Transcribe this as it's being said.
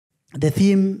the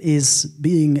theme is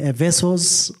being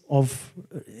vessels of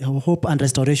hope and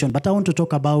restoration. But I want to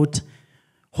talk about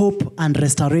hope and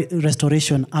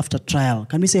restoration after trial.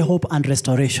 Can we say hope and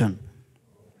restoration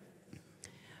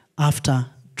after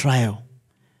trial?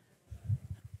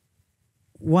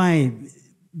 Why?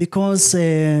 Because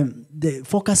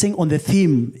focusing on the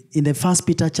theme in the 1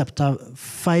 Peter chapter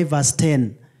 5 verse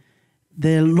 10,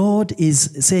 the Lord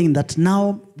is saying that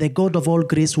now the God of all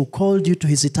grace who called you to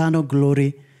his eternal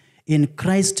glory in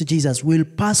Christ Jesus will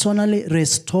personally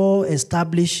restore,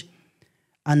 establish,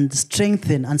 and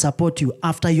strengthen and support you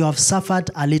after you have suffered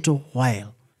a little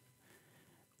while.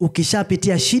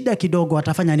 Ukishapitia shida kidogo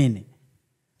atafanya nini?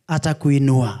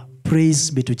 Atakuinua.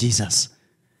 Praise be to Jesus.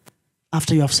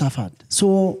 After you have suffered.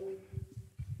 So,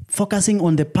 focusing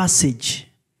on the passage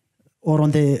or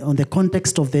on the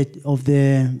context of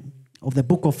the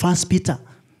book of 1 Peter,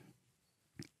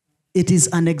 it is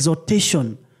an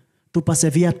exhortation to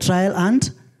persevere trial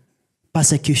and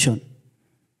persecution.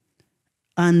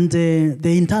 And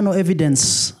the internal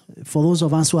evidence, for those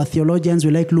of us who are theologians,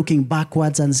 we like looking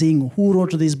backwards and seeing who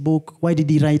wrote this book, why did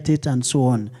he write it, and so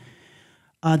on.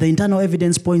 The internal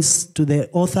evidence points to the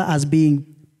author as being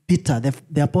Peter,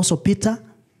 the Apostle Peter,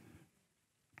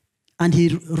 and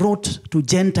he wrote to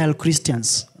Gentile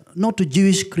Christians, not to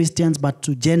Jewish Christians, but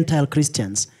to Gentile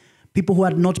Christians, people who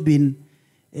had not been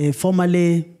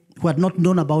formally, who had not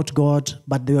known about God,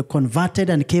 but they were converted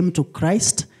and came to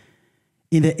Christ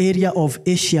in the area of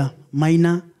Asia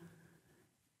Minor,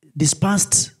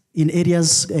 dispersed in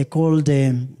areas called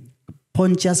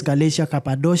Pontus, Galatia,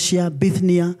 Cappadocia,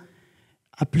 Bithynia,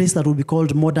 a place that would be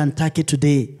called modern Turkey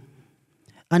today.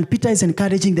 And Peter is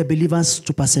encouraging the believers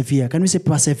to persevere. Can we say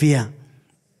persevere?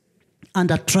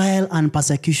 Under trial and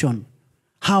persecution.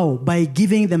 How? By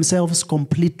giving themselves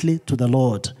completely to the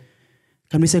Lord.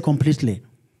 Can we say completely?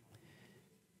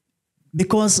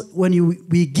 Because when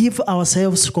we give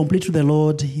ourselves completely to the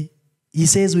Lord, he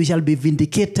says we shall be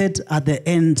vindicated at the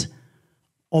end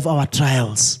of our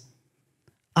trials.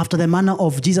 After the manner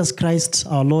of Jesus Christ,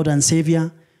 our Lord and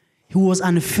Savior, who was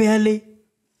unfairly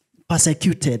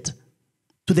persecuted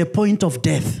to the point of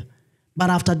death. But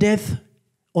after death,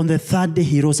 on the third day,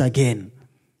 he rose again.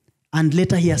 And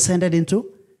later he ascended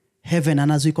into heaven. And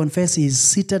as we confess, he is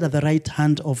seated at the right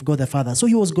hand of God the Father. So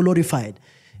he was glorified.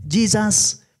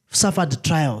 Jesus suffered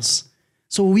trials.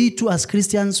 So we too as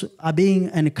Christians are being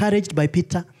encouraged by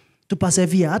Peter to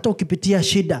persevere. Hata ukipitia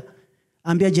shida,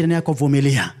 ambia jirani yako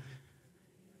vumilia.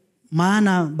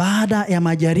 Maana baada ya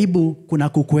majaribu kuna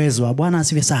kukwezwa. Bwana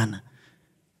asifiwe sana.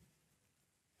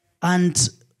 And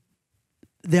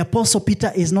the Apostle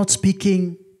Peter is not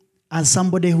speaking as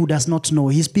somebody who does not know.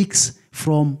 He speaks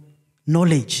from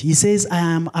knowledge. He says, I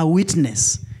am a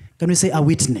witness. Can we say a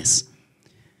witness?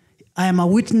 I am a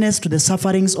witness to the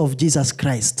sufferings of Jesus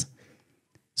Christ.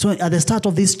 So at the start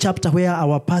of this chapter where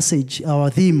our passage, our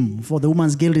theme for the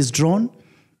Women's Guild is drawn,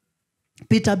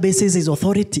 Peter bases his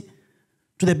authority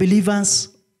to the believers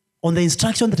on the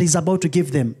instruction that he's about to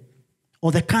give them,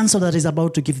 or the counsel that he's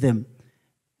about to give them.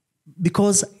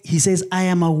 Because he says, I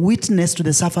am a witness to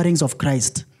the sufferings of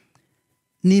Christ.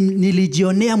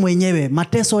 Nilijionea mwenyewe,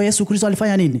 mateso Yesu Kristo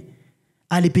alifanya nini?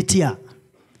 Alipitia.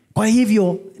 Kwa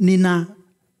hivyo, nina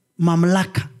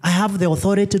mamlaka. I have the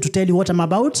authority to tell you what I'm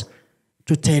about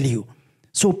to tell you.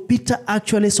 So Peter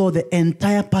actually saw the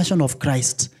entire passion of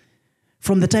Christ.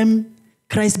 From the time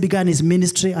Christ began his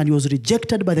ministry and he was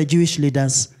rejected by the Jewish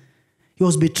leaders, he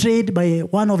was betrayed by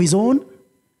one of his own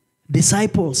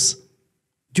disciples,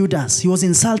 Judas. He was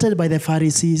insulted by the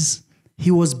Pharisees.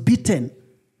 He was beaten.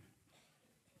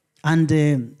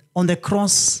 And on the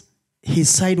cross, his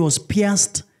side was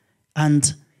pierced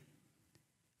and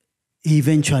he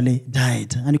eventually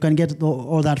died. And you can get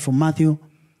all that from Matthew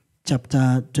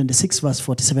chapter 26, verse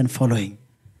 47 following.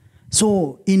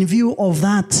 So in view of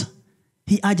that,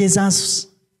 he urges us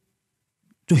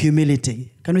to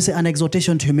humility. Can we say an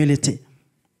exhortation to humility?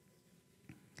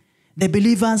 The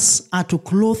believers are to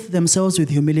clothe themselves with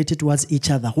humility towards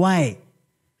each other. Why?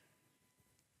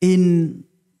 In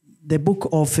the book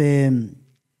of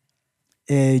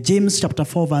James chapter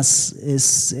 4 verse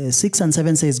 6 and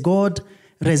 7 says, God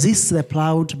resists the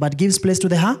proud but gives place to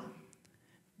the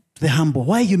humble.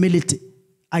 Why humility?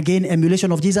 Again,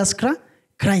 emulation of Jesus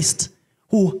Christ,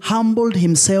 who humbled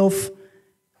himself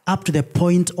up to the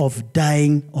point of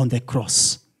dying on the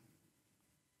cross.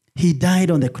 He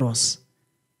died on the cross.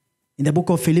 In the book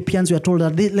of Philippians, we are told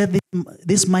that let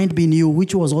this mind be in you,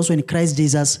 which was also in Christ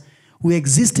Jesus, who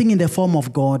existing in the form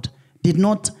of God, did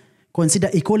not consider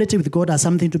equality with God as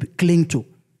something to cling to.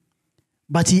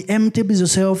 But he emptied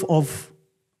himself of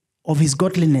his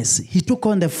godliness. He took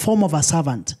on the form of a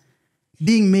servant,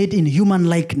 being made in human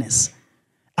likeness,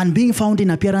 and being found in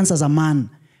appearance as a man,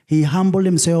 he humbled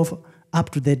himself up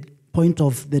to the point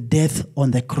of the death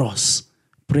on the cross.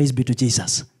 Praise be to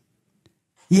Jesus.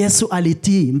 Yesu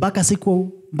alitii mpaka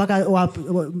siku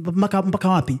mpaka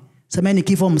wapi? Semeni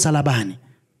kifo msalabani.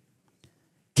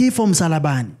 Kifo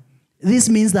msalabani. This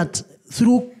means that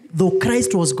though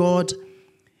Christ was God,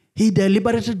 he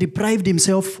deliberately deprived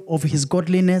himself of his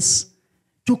godliness,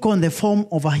 took on the form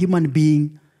of a human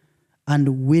being, and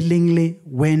willingly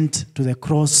went to the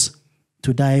cross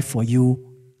to die for you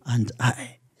and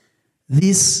I.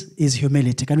 This is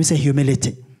humility. Can we say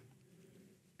humility?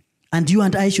 And you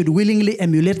and I should willingly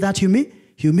emulate that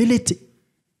humility.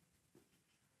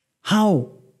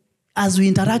 How? As we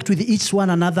interact with each one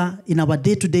another in our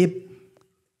day-to-day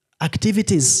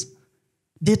activities,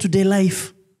 day-to-day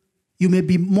life, you may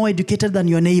be more educated than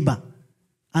your neighbor.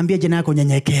 Ambia jina yako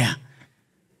nyenyekea.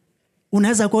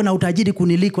 Unaweza kuwa na utajiri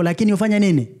kuniliko, lakini ufanya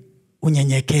nini?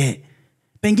 Unyenyekee.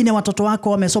 Pengine watoto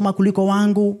wako wamesoma kuliko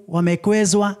wangu,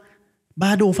 wamekwezwa,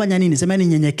 bado ufanya nini? Semeni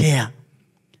nyenyekea.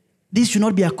 This should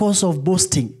not be a cause of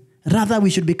boasting. Rather, we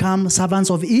should become servants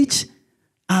of each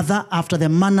other after the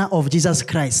manner of Jesus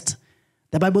Christ.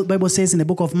 The Bible says in the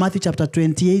book of Matthew chapter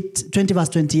 20 verse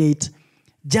 28,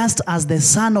 just as the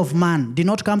Son of Man did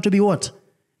not come to be what?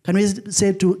 Can we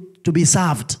say to be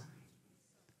served?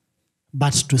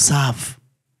 But to serve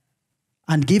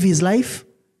and give his life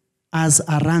as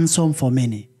a ransom for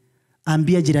many.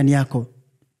 Ambia jirani yako,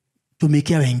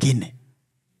 tumikia wengine.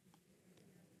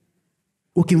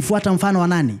 Ukimfuata mfano wa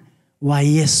nani? Wa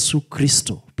Yesu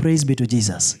Kristo. Praise be to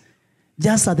Jesus.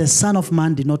 Just as the Son of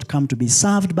Man did not come to be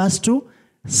served, but to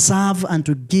serve and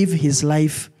to give his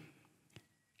life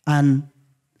and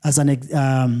as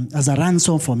a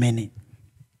ransom for many.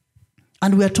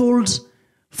 And we are told,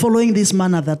 following this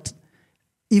manner, that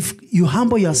if you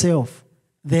humble yourself,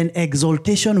 then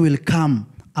exaltation will come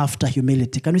after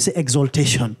humility. Can we say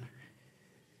exaltation?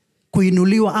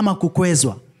 Kuinuliwa ama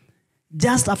kukwezwa.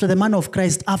 Just after the manner of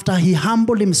Christ, after he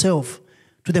humbled himself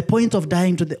to the point of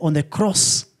dying on the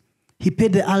cross, he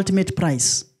paid the ultimate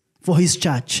price for his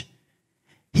church.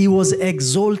 He was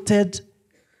exalted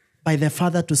by the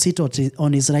Father to sit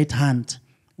on his right hand.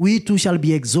 We too shall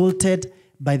be exalted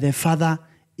by the Father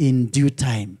in due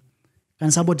time.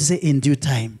 Can somebody say in due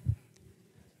time?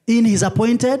 In his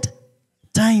appointed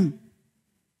time.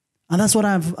 And that's what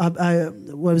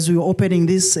as we were opening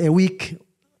this week,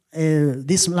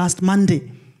 this last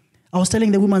Monday, I was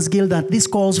telling the Women's Guild that this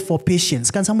calls for patience.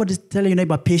 Can somebody tell your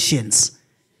neighbor patience?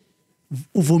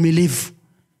 Uvumilivu.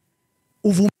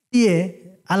 Uvumilie,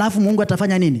 alafu Mungu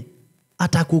atafanya nini?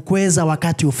 Atakukweza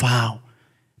wakati ufaao.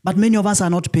 But many of us are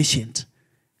not patient.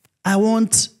 I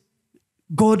want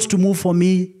God to move for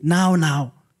me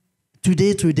now,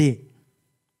 today.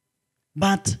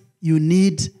 But you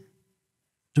need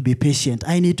to be patient.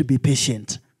 I need to be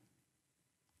patient.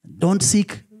 Don't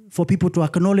seek for people to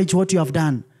acknowledge what you have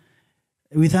done.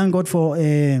 We thank God for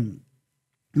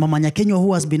Mama Nyakenyo,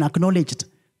 who has been acknowledged.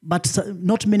 But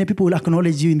not many people will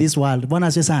acknowledge you in this world. Bwana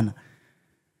asifiwe sana.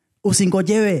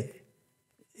 Usingojewe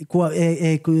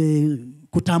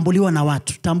kutambuliwa na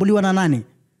watu. Tambuliwa na nani?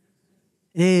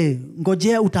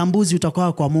 Ngojea utambuzi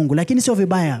utakuwa kwa Mungu. Lakini sio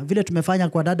vibaya. Vile tumefanya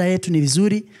kwa dada yetu ni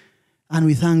vizuri. And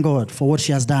we thank God for what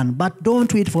she has done. But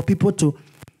don't wait for people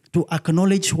to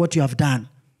acknowledge what you have done.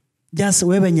 Just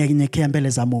wewe nyenyekea mbele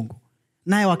za Mungu.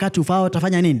 Naye wakati ufao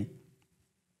utafanya nini?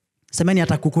 Semeni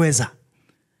atakukweza.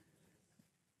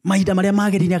 Mahida maria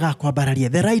mageri agakwambararia.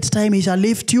 The right time he shall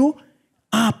lift you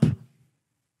up.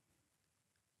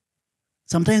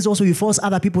 Sometimes also we force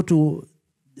other people to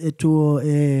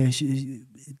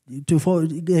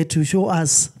show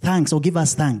us thanks or give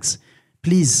us thanks.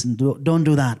 Please don't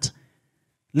do that.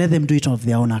 Let them do it of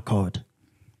their own accord.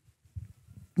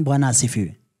 Bwana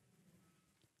asifiwe.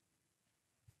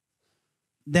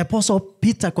 The Apostle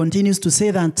Peter continues to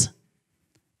say that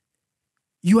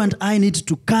you and I need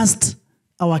to cast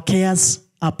our cares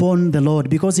upon the Lord,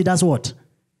 because he does what?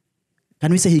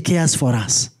 Can we say he cares for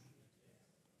us?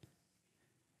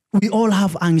 We all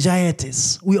have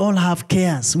anxieties. We all have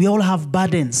cares. We all have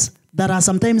burdens that are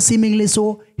sometimes seemingly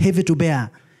so heavy to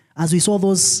bear. As we saw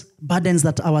those burdens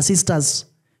that our sisters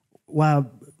were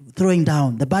throwing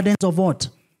down. The burdens of what?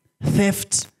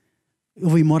 Theft,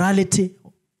 of immorality.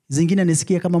 Zingine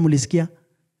nisikia kama mulisikia.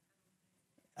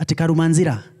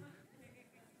 Atikarumanzira.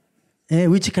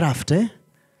 Witchcraft.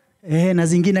 Na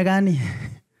zingine gani?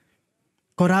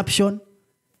 Corruption.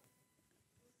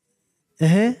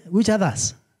 Which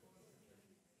others?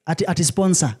 Ati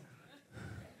sponsor.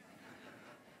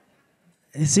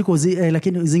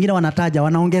 Lakini zingine wanataja,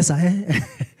 wanaongeza.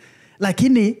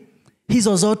 Lakini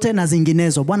Hizo zote na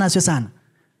zinginezo. Bwana asifiwe sana.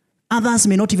 Others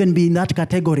may not even be in that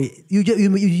category.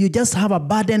 You just have a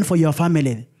burden for your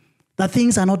family. That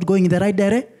things are not going in the right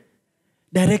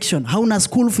direction. Hauna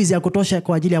school fees ya kutosha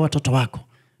kwa ajili ya watoto wako.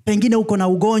 Pengine uko na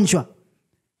ugonjwa.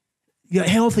 Your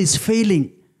health is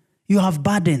failing. You have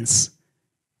burdens.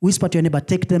 Whisper to your neighbor,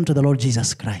 take them to the Lord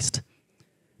Jesus Christ.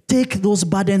 Take those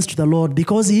burdens to the Lord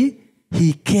because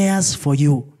He cares for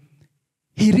you.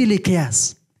 He really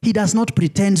cares. He does not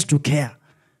pretend to care.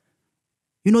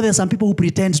 You know, there are some people who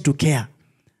pretend to care.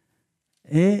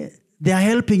 They are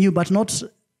helping you, but not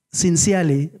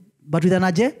sincerely, but with an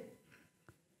agenda.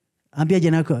 Ambia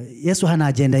jenako, Yesu hana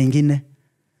agenda ingine.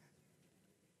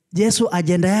 Yesu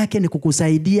agenda yake ni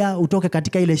kukusaidia utoke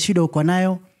katika ile shida uko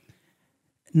nayo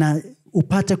na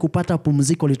upate kupata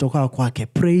pumziko litokao kwake.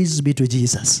 Praise be to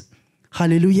Jesus.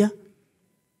 Hallelujah.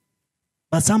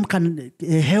 But some can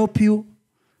help you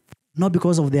not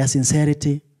because of their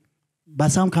sincerity,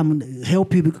 but some can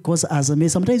help you because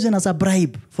sometimes even as a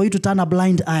bribe for you to turn a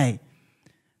blind eye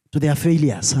to their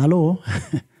failures. Hello?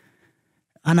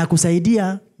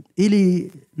 Anakusaidia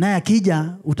ili naye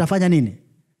akija utafanya nini?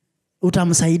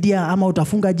 Utamsaidia ama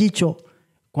utafunga jicho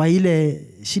kwa ile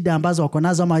shida ambazo wako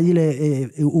nazo ama ile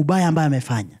ubaya ambaye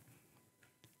amefanya.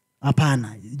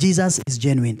 Hapana. Jesus is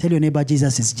genuine. Tell your neighbor,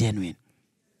 Jesus is genuine.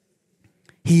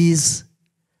 He is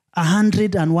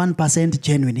 101%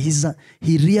 genuine.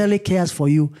 He really cares for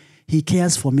you. He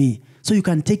cares for me. So you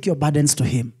can take your burdens to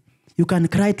Him. You can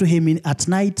cry to Him at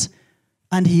night,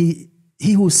 and He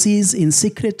who sees in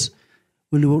secret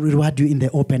will reward you in the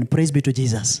open. Praise be to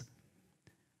Jesus.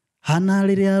 Hana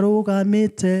liria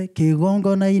rugamite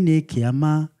kigongona-ini kia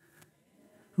ma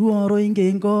ruo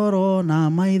ruingi ngoro na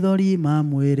maithori ma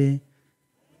mwiri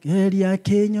geria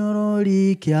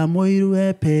kinyorori kia muiru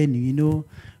epeni-ino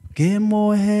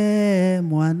kimuhe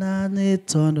mwana ni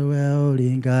tondu we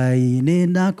uri Ngai ni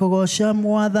nakugosha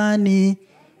Mwathani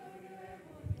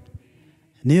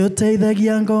ni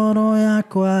uteithagia ngoro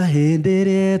yakwa hindi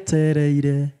ĩrĩa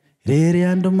etereire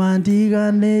rĩrĩa andũ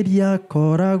mandiganĩria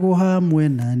koragwo hamwe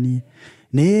nani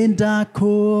nĩ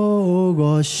ndakũgoca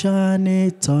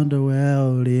nĩ tondũ we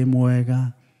ũrĩ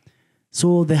mwega.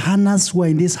 So the Hannahs who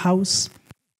are in this house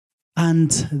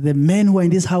and the men who are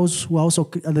in this house who are also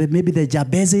maybe the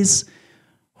Jabezes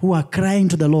who are crying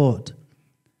to the Lord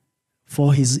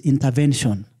for His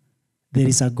intervention, there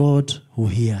is a God who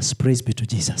hears. Praise be to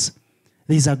Jesus.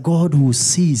 There is a God who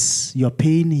sees your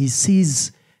pain. He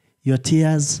sees your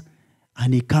tears,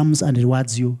 and He comes and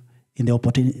rewards you in the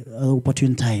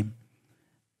opportune time.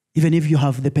 Even if you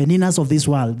have the peninas of this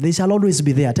world, they shall always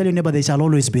be there. Tell your neighbor, they shall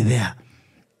always be there.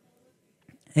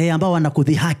 Ambao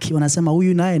wanakudhihaki, wanasema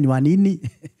huyu naye ni wa nini?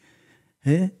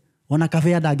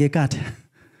 Wanakafea dagekate.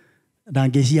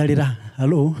 Dangeshialira.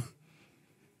 Hello?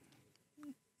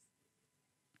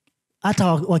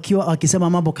 Hata wakisema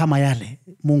mambo kama yale,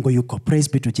 Mungu yuko. Praise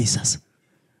be to Jesus.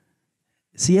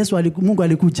 Si Yesu Mungu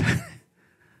alikuja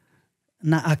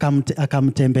na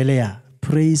akamtembelea.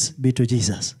 Praise be to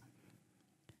Jesus.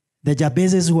 The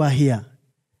Jabezes who are here,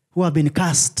 who have been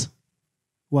cast,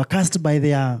 who are cast by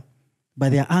their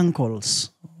uncles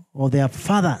or their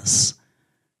fathers,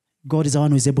 God is the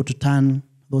one who is able to turn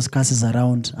those curses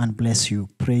around and bless you.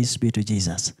 Praise be to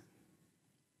Jesus.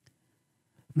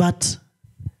 But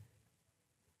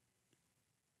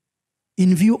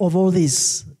in view of all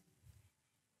this,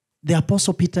 the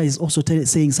Apostle Peter is also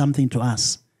saying something to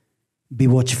us. Be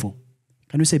watchful.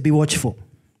 Can you say be watchful?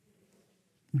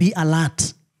 Be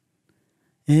alert.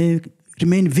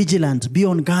 Remain vigilant. Be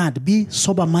on guard. Be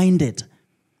sober-minded.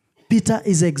 Peter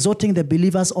is exhorting the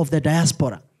believers of the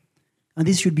diaspora. And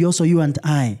this should be also you and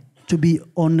I. To be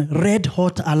on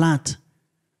red-hot alert.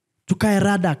 Tukae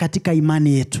rada katika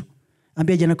imani yetu.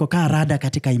 Ambia janako kaa rada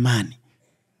katika imani.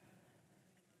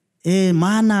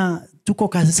 Maana tuko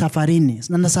safarini.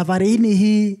 Na safarini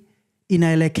hii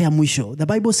inaelekea mwisho. The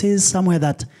Bible says somewhere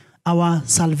that our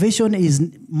salvation is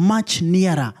much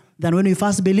nearer than when we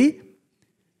first believed.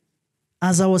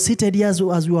 As I was seated here, as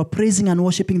we were praising and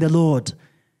worshiping the Lord,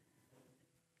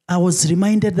 I was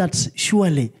reminded that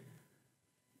surely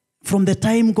from the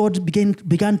time God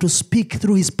began to speak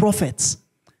through His prophets,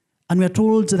 and we are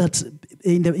told that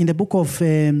in the book of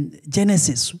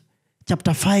Genesis,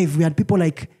 chapter 5, we had people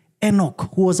like Enoch,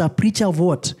 who was a preacher of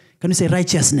what? Can you say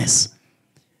righteousness?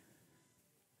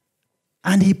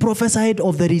 And he prophesied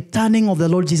of the returning of the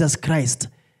Lord Jesus Christ.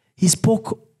 He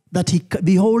spoke that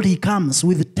behold, He comes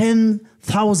with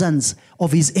 10,000s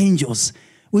of His angels.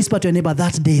 Whisper to your neighbor,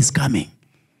 that day is coming.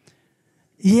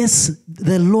 Yes,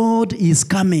 the Lord is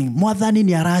coming. Mwathani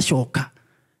ni arashoka.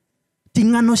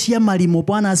 Tingano cia marimo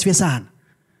Bwana asifiwe sana.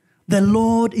 The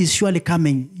Lord is surely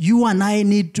coming. You and I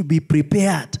need to be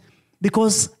prepared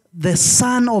because the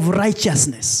Son of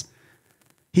Righteousness,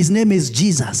 his name is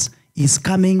Jesus, is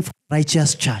coming for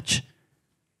righteous church.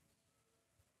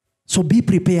 So be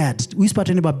prepared. Whisper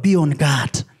to neighbor, be on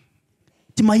guard.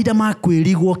 Ti mahida ma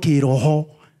kwirigwo kiroho.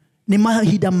 Ni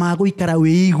mahida ma guikara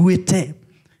wiiguite.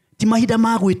 Ti mahida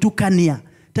ma gwitukania.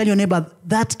 Tell your neighbor,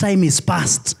 that time is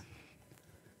past.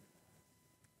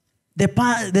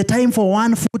 The time for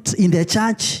one foot in the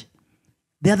church,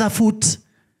 the other foot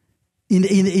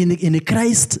in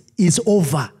Christ is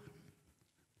over.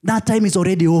 That time is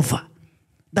already over.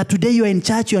 That today you are in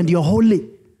church and you're holy.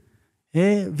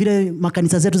 Vile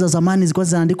makanisa zetu za zamani zilikuwa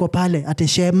zinaandikwa pale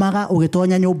ateshemaga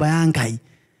ugetonya nyumba ya Ngai.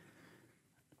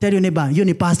 Tell your neighbor, you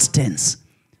ni past tense.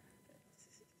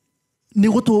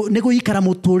 Nigo ikara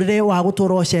muturire wa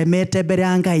gutoroshe mete bere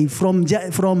ya Ngai from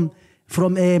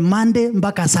Monday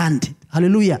mpaka Sunday.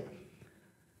 Hallelujah.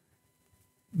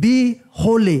 Be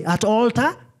holy at all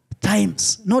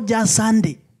times, not just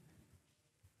Sunday.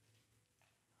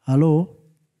 Hello?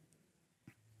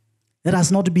 Let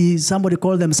us not be, somebody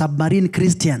call them submarine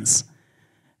Christians.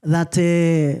 That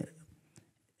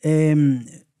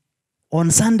on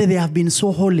Sunday they have been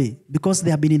so holy because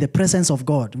they have been in the presence of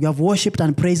God. We have worshipped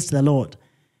and praised the Lord.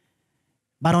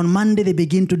 But on Monday they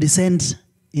begin to descend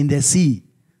in the sea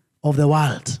of the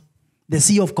world. The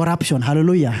sea of corruption.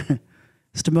 Hallelujah.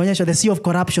 The sea of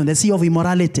corruption, the sea of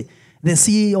immorality, the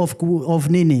sea of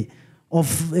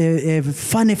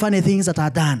funny things that are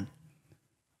done.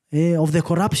 Of the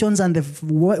corruptions and the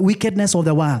wickedness of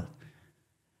the world.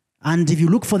 And if you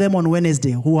look for them on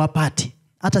Wednesday, who are party.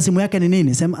 Hata simu yake ni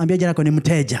nini? Ambia jana kwa ni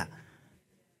mteja.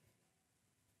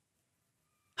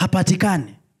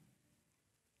 Hapatikani.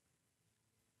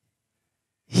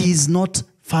 He is not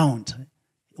found.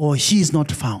 Or she is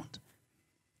not found.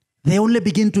 They only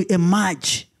begin to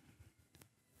emerge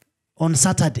on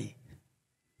Saturday.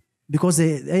 Because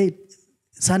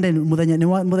Sunday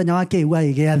mudanya wake huwa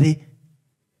igeathi.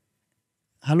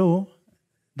 Hello?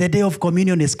 The day of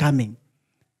communion is coming.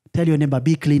 Tell your neighbor,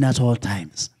 be clean at all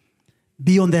times.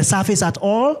 Be on the surface at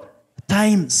all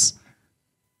times.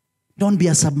 Don't be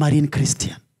a submarine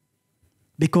Christian.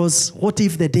 Because what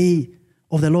if the day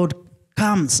of the Lord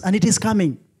comes, and it is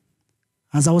coming?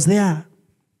 As I was there,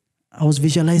 I was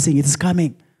visualizing it is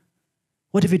coming.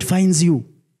 What if it finds you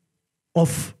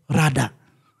off radar?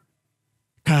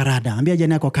 Karada. Ambia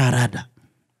jana yako karada.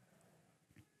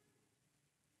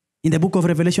 In the book of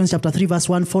Revelation chapter 3 verse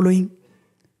 1 following,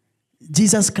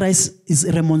 Jesus Christ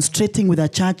is remonstrating with a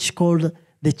church called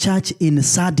the church in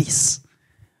Sardis.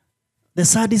 The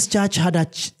Sardis church had a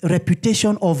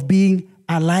reputation of being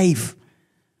alive.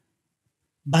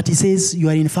 But he says, you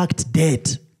are in fact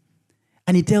dead.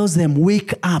 And he tells them,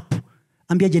 wake up.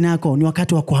 Ambia jina yako, ni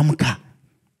wakati wa kuamka.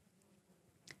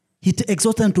 He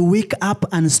exhorts them to wake up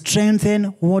and strengthen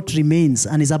what remains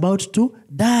and is about to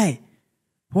die.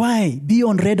 Why? Be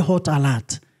on red hot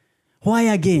alert. Why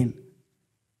again?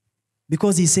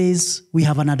 Because he says we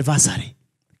have an adversary.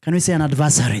 Can we say an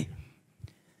adversary?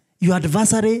 Your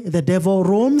adversary, the devil,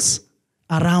 roams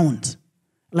around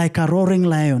like a roaring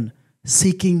lion,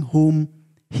 seeking whom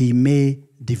he may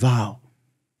devour.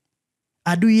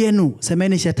 Adui yenu,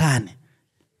 semeni shetani.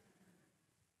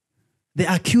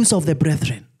 The accuser of the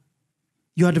brethren.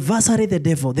 Your adversary, the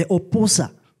devil, the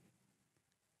opposer,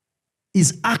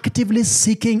 is actively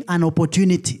seeking an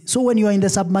opportunity. So when you are in the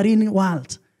submarine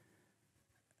world,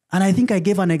 and I think I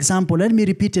gave an example. Let me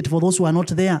repeat it for those who are not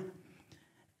there.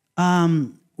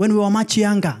 When we were much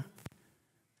younger,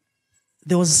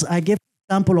 I gave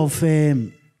an example of,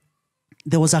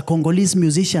 there was a Congolese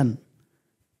musician,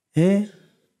 who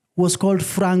was called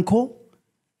Franco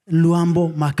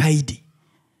Luambo Makaidi.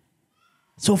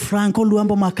 So Franco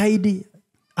Luambo Makaidi,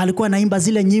 alikuwa naimba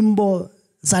zile nyimbo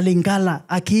za Lingala,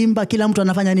 akiimba kila mtu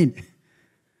anafanya nini?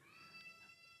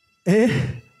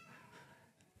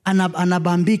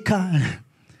 Anabambika,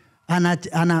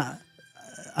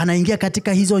 anaingia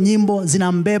katika hizo nyimbo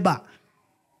zinambeba.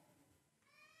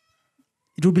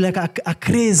 It would be like a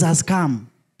craze has come.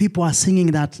 People are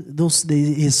singing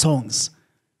his songs.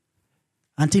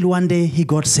 Until one day he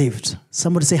got saved.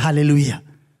 Somebody say hallelujah.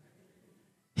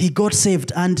 He got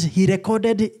saved and he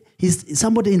recorded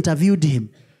somebody interviewed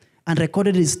him and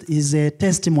recorded his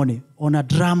testimony on a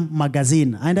drum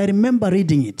magazine. And I remember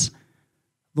reading it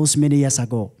those many years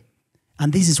ago.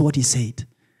 And this is what he said.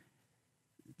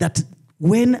 That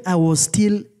when I was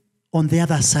still on the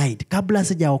other side, kabla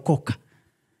sijaokoka,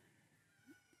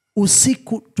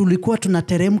 usiku tulikuwa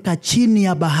tunateremka chini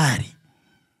ya bahari.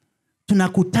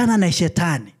 Tunakutana na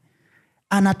shetani.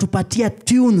 Anatupatia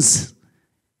tunes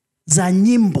za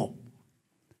nyimbo.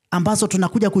 ambazo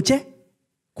tunakuja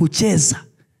kucheza.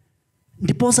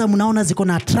 Ndiposa mnaona ziko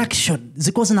na attraction,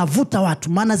 ziko zinavuta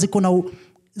watu, maana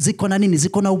ziko na nini?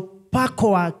 Ziko na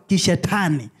upako wa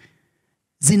kishetani.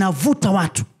 Zinavuta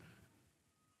watu.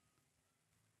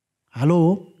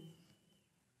 Halo?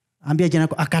 Ambia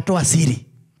jana akatoa siri.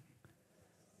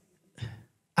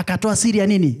 Akatoa siri ya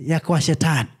nini? Ya kwa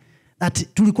shetani.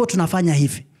 That tulikuwa tunafanya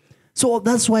hivi. So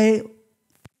that's why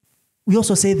we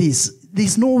also say this.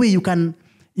 There's no way you can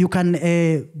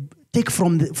take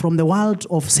from the world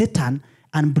of Satan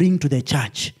and bring to the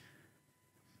church.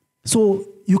 So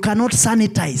you cannot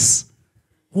sanitize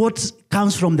what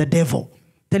comes from the devil.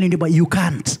 Tell you, but you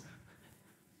can't.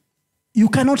 You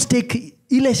cannot take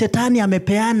ile shetani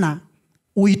amepeana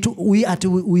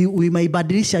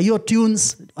uimaibadilisha hiyo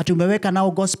tunes ati umeweka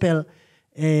nao gospel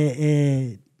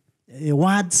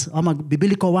words ama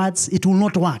biblical words. It will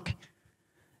not work.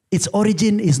 Its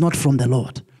origin is not from the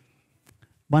Lord.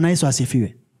 Bwana Yesu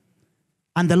asifiwe.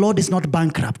 And the Lord is not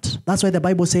bankrupt. That's why the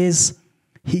Bible says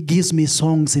he gives me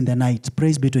songs in the night.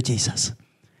 Praise be to Jesus.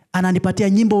 Ananipatia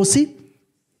nyimbo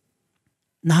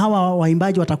na hawa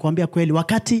waimbaji watakuambia kweli,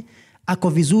 wakati ako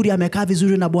vizuri, amekaa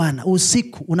vizuri na Bwana,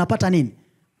 usiku unapata nini?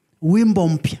 Wimbo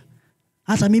mpya.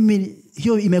 Hata mimi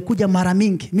hiyo imekuja mara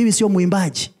mingi. Mimi sio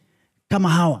muimbaji kama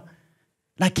hawa.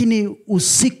 Lakini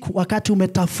usiku wakati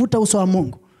umetafuta uso wa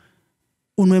Mungu,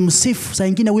 unamsifu, saa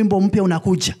nyingine wimbo mpya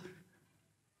unakuja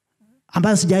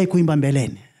ambayo sijawahi kuimba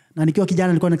mbeleni. Na nikiwa kijana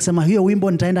nilikuwa nikisema hiyo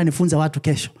wimbo nitaenda nifunze watu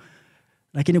kesho.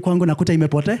 Lakini kwangu nakuta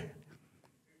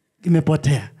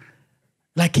imepotea.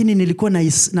 Lakini nilikuwa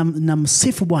na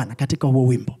msifu Bwana katika huo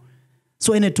wimbo.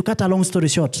 So to cut a long story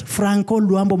short, Franco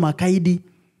Luambo Makaidi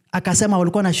akasema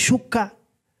walikuwa na shuka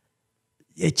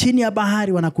chini ya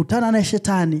bahari, wanakutana na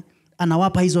shetani,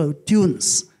 anawapa hizo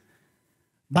tunes.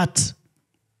 But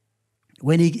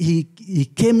when he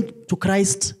came to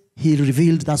Christ, he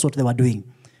revealed that's what they were doing.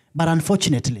 But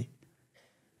unfortunately,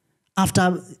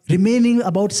 after remaining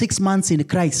about 6 months in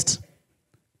Christ,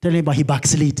 tell me about he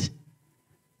backslid.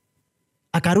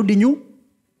 Akarudi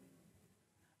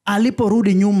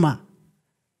aliporudi nyuma,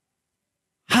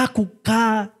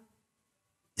 hakukaa,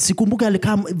 sikumbuka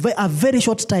alikaa a very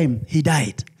short time, he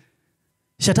died.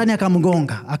 Shetani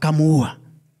akamgonga, akamuua.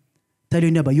 Tell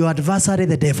your neighbor, your adversary,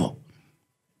 the devil,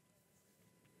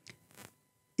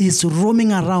 is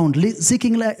roaming around,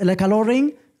 seeking like a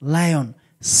roaring lion,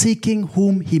 seeking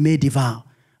whom he may devour.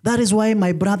 That is why,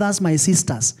 my brothers, my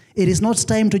sisters, it is not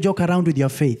time to joke around with your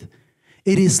faith.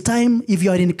 It is time, if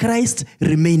you are in Christ,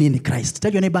 remain in Christ.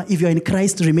 Tell your neighbor, if you are in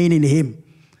Christ, remain in him.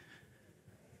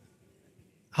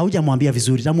 Haujamwambia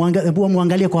vizuri. Hebu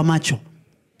muangalie kwa macho.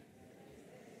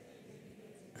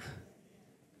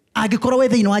 Agikoro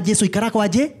wewe ino aje so ikarako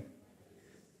aje?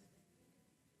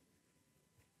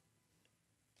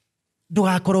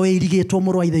 Ndugakoro we irigetwo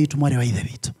muru wa ithe witu mwari wa ithe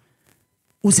witu.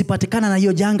 Usipatikana na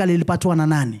hiyo janga lilipatwa na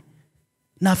nani?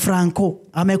 Na Franco.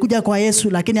 Amekuja kwa Yesu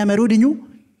lakini amerudi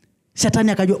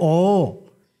Shetani akajua,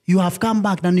 you have come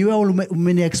back na niwe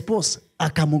umeni expose,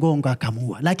 akamugonga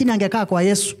akamuua. Lakini angekaa kwa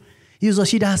Yesu, hizo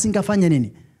shida hasingafanya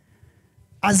nini?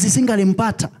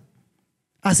 Asingalimpata.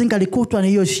 Asingalikutwa na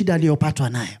hiyo shida aliyopatwa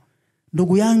nayo.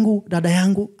 Ndugu yangu, dada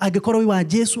yangu, agekoro wa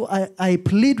Yesu, I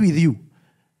plead with you.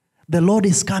 The Lord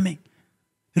is coming.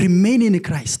 Remain in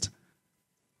Christ.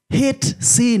 Hate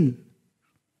sin.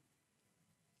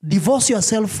 Divorce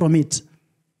yourself from it.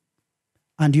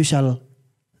 And you shall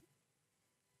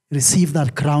receive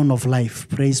that crown of life.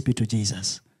 Praise be to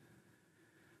Jesus.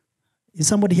 Is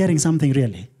somebody hearing something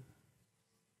really?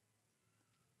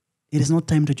 It is not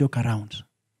time to joke around.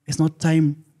 It's not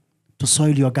time to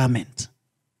soil your garment.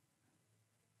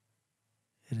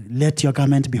 Let your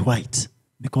garment be white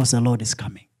because the Lord is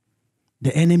coming.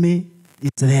 The enemy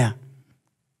is there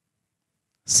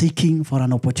seeking for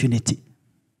an opportunity.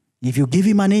 If you give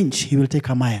him an inch, he will take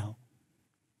a mile.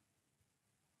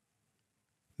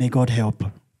 May God help.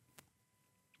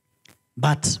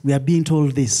 But we are being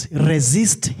told this: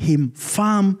 resist him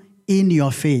firm in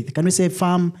your faith. Can we say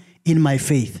firm in my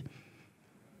faith?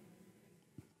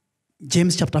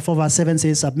 James chapter 4 verse 7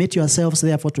 says, submit yourselves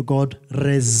therefore to God,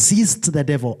 resist the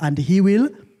devil, and he will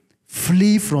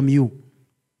flee from you.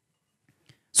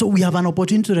 So we have an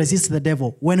opportunity to resist the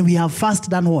devil when we have first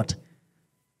done what?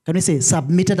 Can we say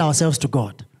submitted ourselves to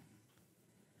God?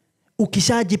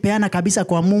 Ukishajipeana kabisa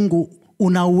kwa Mungu,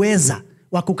 una uweza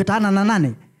wa kukutana na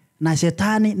nani? Na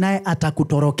shetani, naye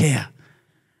atakutorokea.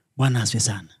 Bwana asifiwe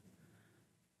sana.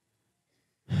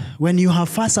 When you have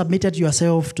first submitted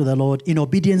yourself to the Lord in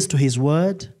obedience to his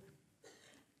word,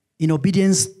 in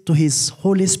obedience to his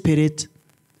Holy Spirit,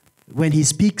 when he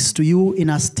speaks to you in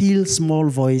a still small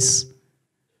voice,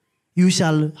 you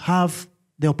shall have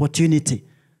the opportunity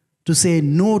to say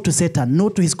no to Satan, no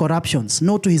to his corruptions,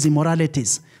 no to his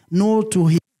immoralities, no to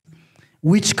his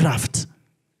witchcraft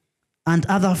and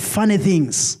other funny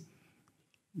things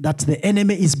that the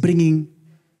enemy is bringing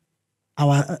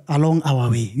along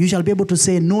our way. You shall be able to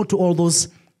say no to all those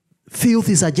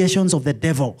filthy suggestions of the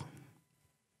devil,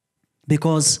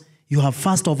 because you have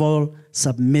first of all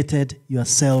submitted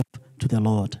yourself to the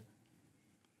Lord.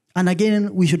 And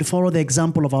again, we should follow the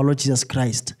example of our Lord Jesus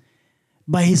Christ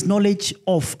by his knowledge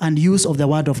of and use of the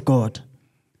word of God.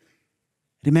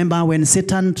 Remember when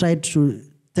Satan tried to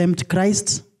tempt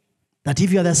Christ, that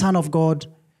if you are the Son of God,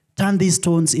 turn these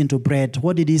stones into bread.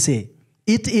 What did he say?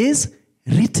 It is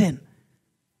written.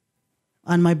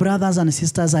 And my brothers and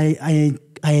sisters, I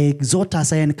exhort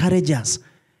us, I encourage us.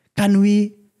 Can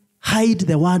we hide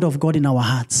the word of God in our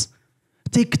hearts?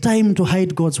 Take time to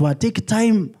hide God's word. Take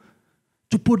time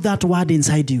to put that word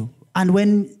inside you. And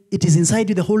when it is inside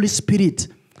you, the Holy Spirit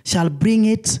shall bring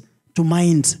it to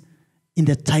mind in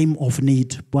the time of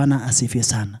need. Bwana asifiwe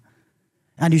sana.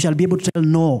 And you shall be able to tell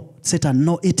no, Satan,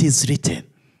 no, it is written.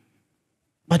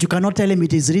 But you cannot tell him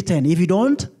it is written if you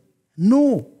don't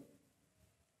know.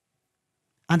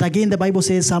 And again, the Bible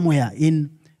says somewhere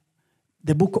in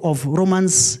the book of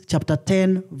Romans chapter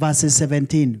 10, verses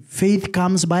 17, faith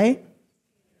comes by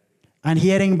and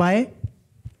hearing by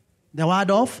the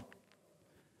word of.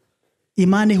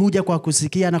 Imani huja kwa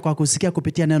kusikia na kwa kusikia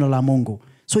kupitia neno la Mungu.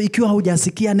 So ikiwa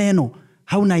hujasikia neno,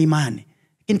 hauna imani.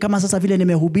 Lakini kama sasa vile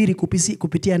nimehubiri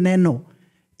kupitia neno,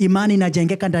 imani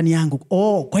inajengeka ndani yangu.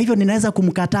 Kwa hivyo ninaweza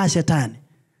kumkataa shetani.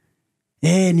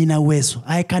 Nina uwezo.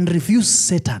 I can refuse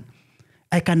Satan.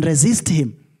 I can resist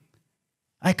him.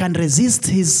 I can resist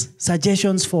his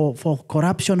suggestions for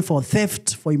corruption, for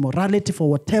theft, for immorality, for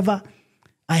whatever.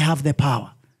 I have the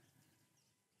power.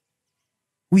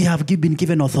 We have been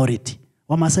given authority.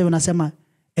 Wamasai wanasema,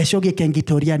 eshoge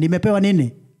kengitoria. Nimepewa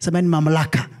nini? Semeni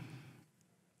mamlaka.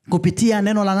 Kupitia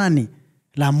neno la nani?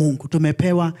 La Mungu.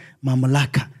 Tumepewa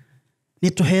mamlaka.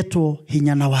 Nituheto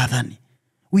hinyana wadhani.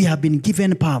 We have been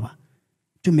given power.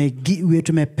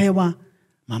 Tumepewa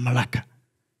mamlaka.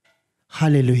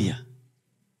 Hallelujah.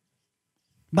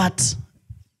 But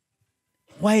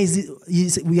why is it?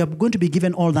 We are going to be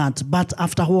given all that, but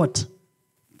after what?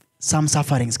 Some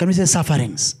sufferings. Can we say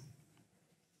sufferings?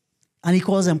 And he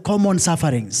calls them common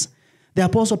sufferings. The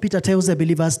Apostle Peter tells the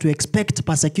believers to expect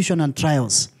persecution and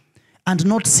trials and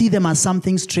not see them as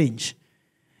something strange.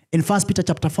 In 1 Peter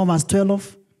chapter 4, verse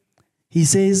 12, he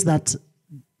says that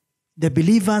the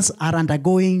believers are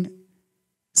undergoing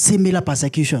similar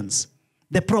persecutions.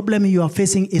 The problem you are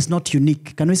facing is not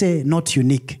unique. Can we say not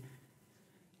unique?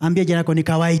 Ambia jirani ni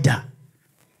kawaida.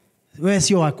 Wewe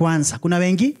sio wa kwanza. Kuna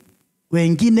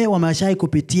wengine wameshai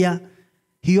kupitia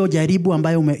hiyo jaribu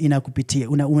ambayo inakupitia,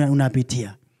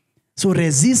 unapitia. So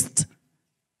resist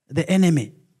the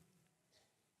enemy.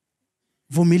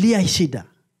 Vumilia shida.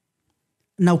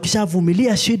 Na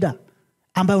ukishavumilia shida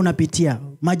ambayo unapitia,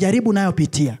 majaribu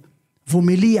unayopitia,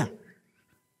 vumilia.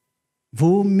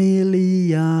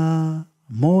 Vumilia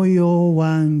moyo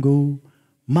wangu,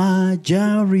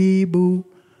 majaribu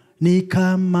ni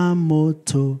kama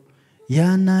moto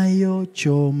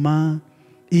yanayochoma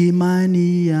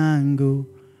imani yangu.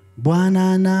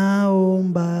 Bwana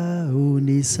naomba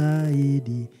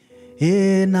unisaidie.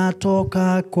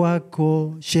 Natoka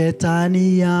kwako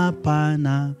shetani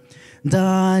hapana.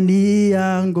 Ndani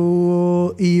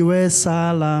yangu iwe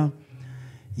sala.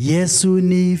 Yesu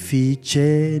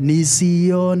nifiche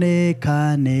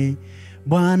nisionekane.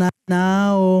 Bwana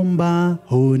naomba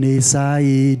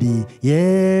unisaidie.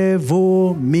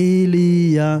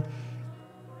 Vumilia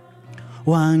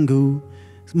wangu,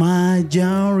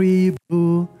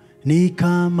 majaribu ni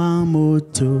kama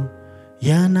moto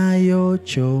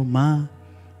yanayochoma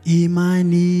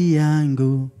imani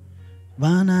yangu.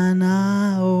 Bwana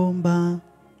naomba.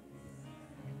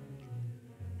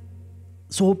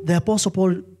 So the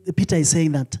Apostle Peter is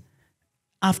saying that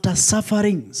after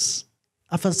suffering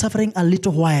a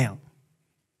little while,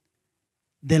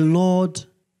 the Lord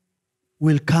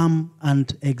will come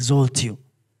and exalt you.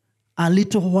 A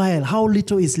little while. How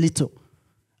little is little?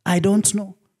 I don't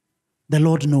know. The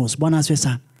Lord knows. Bwana asifiwe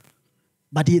sana.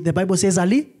 But the Bible says a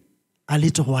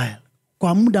little while.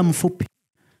 Kwa muda mfupi.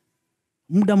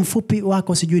 Muda mfupi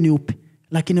wako sijui ni upi.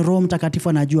 Lakini Roho Mtakatifu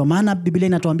anajua. Maana Biblia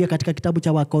inatuambia katika kitabu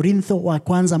cha Wakorintho wa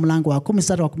kwanza mlango wa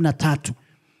 10:13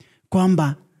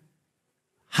 kwamba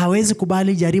hawezi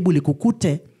kubali jaribu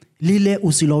likukute lile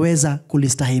usiloweza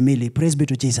kulistahimili. Praise be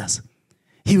to Jesus.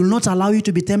 He will not allow you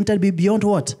to be tempted beyond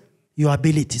what? Your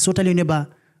ability. So tell your neighbor,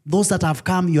 those that have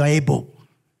come, you are able.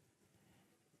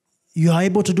 You are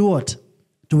able to do what?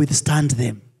 to withstand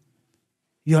them.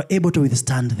 You are able to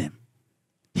withstand them.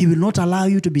 He will not allow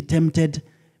you to be tempted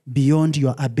beyond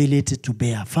your ability to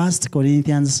bear. 1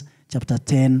 Corinthians chapter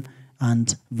 10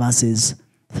 and verses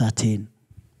 13.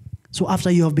 So after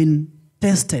you have been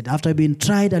tested, after you've been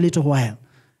tried a little while,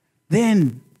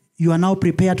 then you are now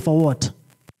prepared for what?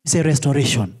 It's a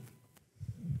restoration.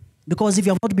 Because if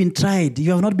you have not been tried,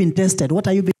 you have not been tested, what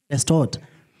are you being restored?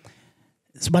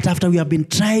 But after we have been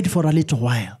tried for a little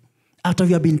while, after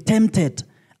we have been tempted,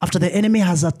 after the enemy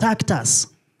has attacked us,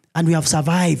 and we have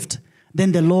survived,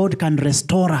 then the Lord can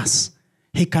restore us.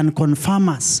 He can confirm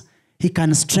us. He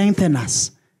can strengthen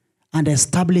us and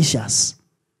establish us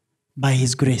by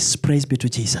his grace. Praise be to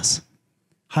Jesus.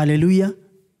 Hallelujah.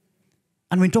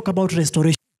 And when we talk about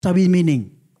restoration, what are we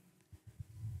meaning?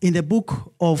 In the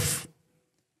book of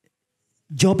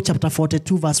Job chapter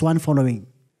 42 verse 1 following,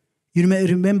 you may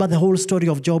remember the whole story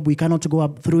of Job. We cannot go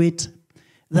up through it.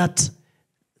 That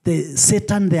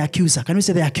Satan, the accuser, can we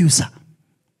say the accuser?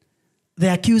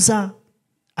 The accuser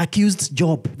accused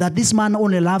Job that this man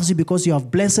only loves you because you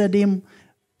have blessed him,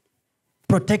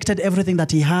 protected everything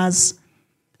that he has.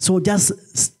 So just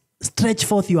stretch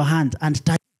forth your hand and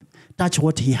touch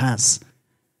what he has.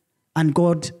 And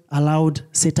God allowed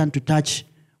Satan to touch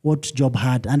what Job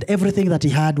had. And everything that he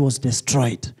had was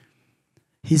destroyed.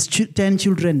 His 10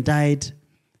 children died.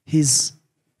 His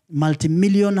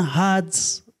multi-million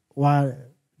herds were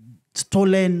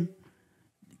stolen,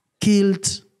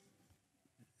 killed,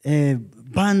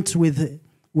 burnt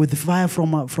with fire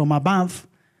from above,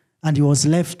 and he was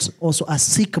left also a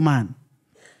sick man.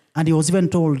 And he was even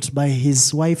told by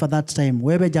his wife at that time,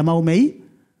 wewe jamaa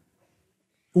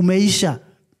umeisha,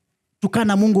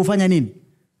 tukana Mungu ufanya nini?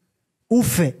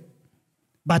 Ufe.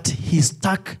 But he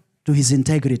stuck to his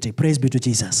integrity. Praise be to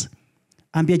Jesus.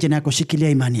 Ambia jina yako, shikilia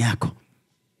imani yako.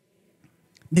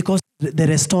 Because the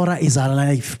restorer is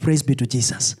alive. Praise be to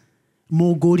Jesus.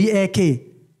 Mugori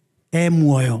eke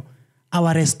muoyo.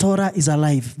 Our restorer is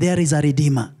alive. There is a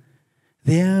redeemer.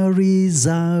 There is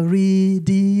a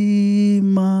redeemer,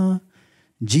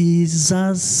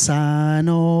 Jesus, Son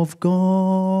of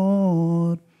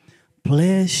God,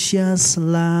 precious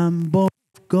Lamb of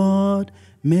God,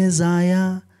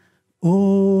 Messiah,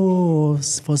 oh,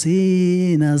 for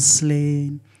sinners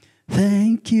slain.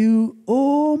 Thank you,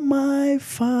 oh my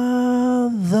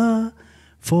Father,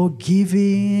 for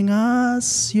giving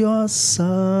us your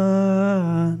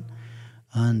Son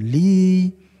and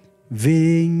leaving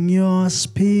your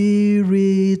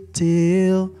Spirit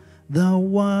till the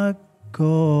work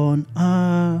on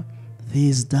earth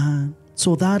is done.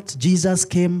 So that Jesus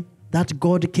came, that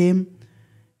God came,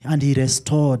 and he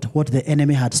restored what the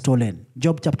enemy had stolen.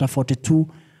 Job chapter 42,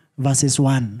 verses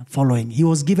 1 following. He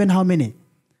was given how many?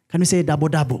 Can we say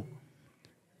double?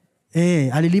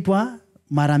 Alilipwa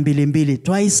mara mbili,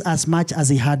 twice as much as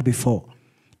he had before.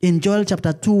 In Joel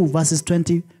chapter 2, verses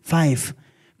 25,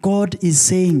 God is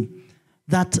saying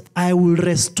that I will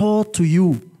restore to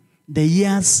you the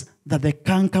years that the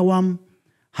cankerworm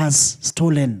has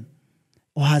stolen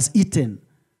or has eaten.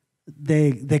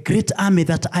 The great army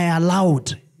that I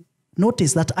allowed,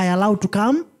 notice that I allowed to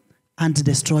come and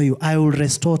destroy you. I will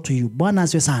restore to you. Bwana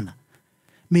asifiwe sana.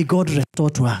 May God restore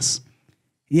to us.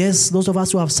 Yes, those of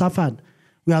us who have suffered,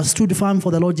 we have stood firm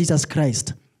for the Lord Jesus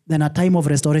Christ. Then a time of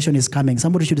restoration is coming.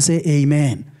 Somebody should say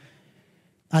amen.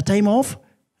 A time of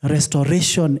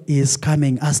restoration is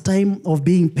coming. A time of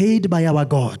being paid by our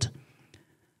God.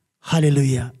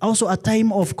 Hallelujah. Also a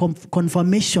time of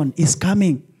confirmation is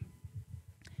coming.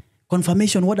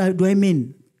 Confirmation, what do I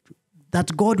mean?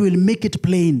 That God will make it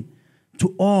plain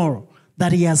to all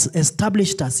that he has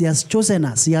established us, he has chosen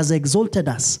us, he has exalted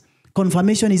us.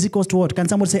 Confirmation is equal to what? Can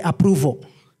someone say approval?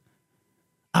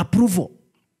 Approval.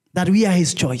 That we are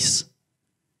his choice.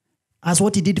 As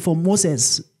what he did for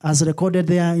Moses, as recorded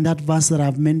there in that verse that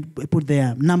I've put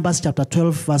there, Numbers chapter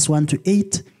 12, verse 1 to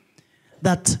 8,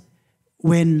 that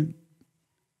when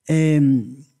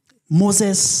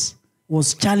Moses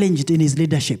was challenged in his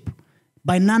leadership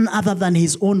by none other than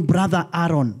his own brother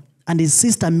Aaron and his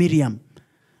sister Miriam,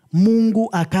 Mungu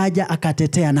akaja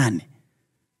akatetea nani?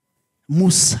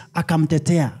 Musa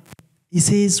akamtetea. He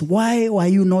says, why were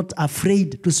you not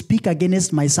afraid to speak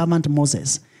against my servant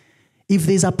Moses? If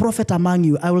there is a prophet among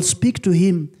you, I will speak to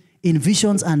him in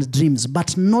visions and dreams,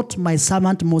 but not my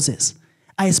servant Moses.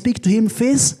 I speak to him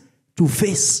face to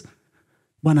face.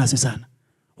 Bwana asifiwe sana.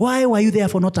 Why were you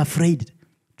therefore not afraid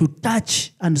to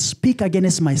touch and speak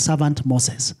against my servant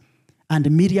Moses? And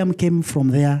Miriam came from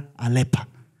there a leper.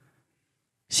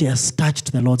 She has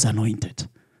touched the Lord's anointed.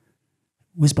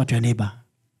 Whisper to your neighbor,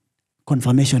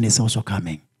 confirmation is also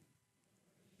coming.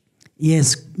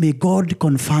 Yes, may God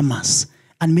confirm us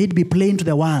and may it be plain to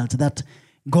the world that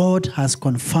God has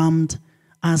confirmed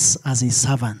us as his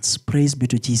servants. Praise be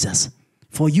to Jesus.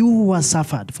 For you who has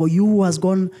suffered, for you who has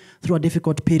gone through a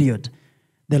difficult period,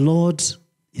 the Lord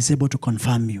is able to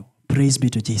confirm you. Praise be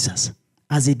to Jesus.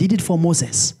 As he did it for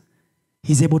Moses,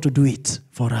 he's able to do it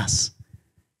for us.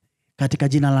 Katika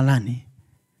jina la nani?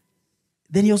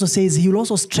 Then he also says he will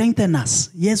also strengthen us.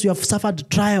 Yes, we have suffered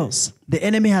trials. The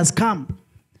enemy has come.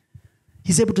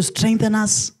 He's able to strengthen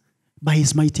us by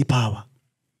his mighty power.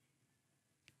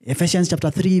 Ephesians chapter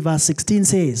 3 verse 16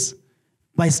 says,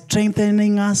 by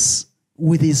strengthening us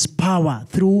with his power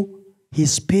through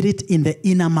his spirit in the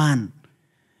inner man.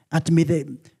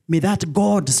 May that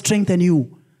God strengthen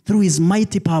you through his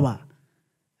mighty power,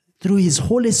 through his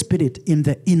Holy Spirit in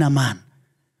the inner man.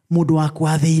 Mundu wako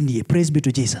wa thiini. Praise be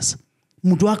to Jesus.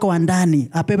 Mtu wako wa ndani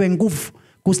apewe nguvu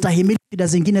kustahimili shida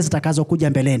zingine zitakazokuja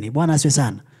mbeleni. Bwana asifiwe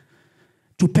sana.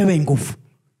 Tupewe nguvu.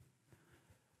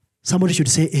 Somebody should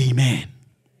say amen.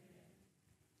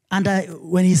 And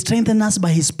when he strengthened us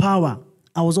by his power,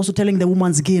 I was also telling the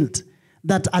woman's guilt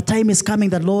that a time is coming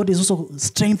that Lord is also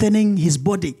strengthening his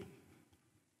body.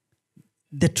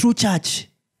 The true church,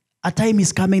 a time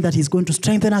is coming that he's going to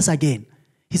strengthen us again.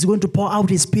 He's going to pour out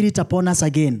his spirit upon us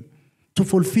again to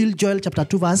fulfill Joel chapter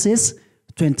 2 verses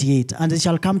 28. And it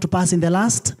shall come to pass in the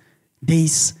last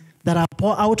days that I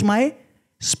pour out my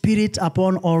spirit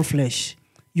upon all flesh.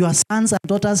 Your sons and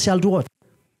daughters shall do what?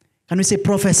 Can we say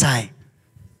prophesy?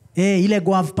 Ile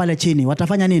guav pale chini.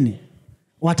 Watafanya nini?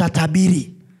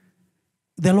 Watatabiri.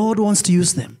 The Lord wants to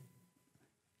use them.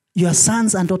 Your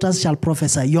sons and daughters shall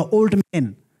prophesy. Your old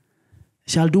men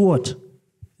shall do what?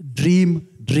 Dream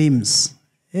dreams.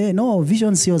 No,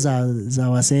 visions sio za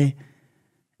wase.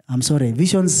 I'm sorry.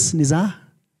 Visions ni za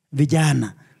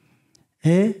vijana.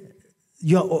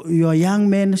 Your young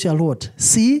men shall what?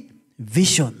 See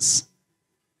visions.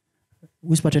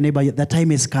 Whisper to your neighbor, the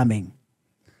time is coming.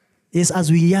 Yes,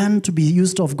 as we yearn to be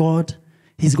used of God,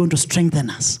 he's going to strengthen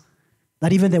us.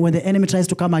 That even when the enemy tries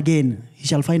to come again, he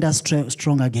shall find us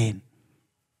strong again.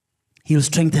 He will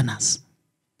strengthen us.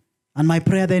 And my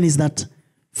prayer then is that,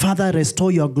 Father,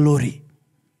 restore your glory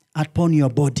upon your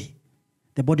body,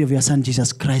 the body of your Son,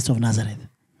 Jesus Christ of Nazareth.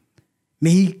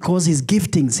 May he cause his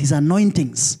giftings, his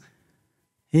anointings.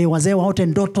 Wazee wote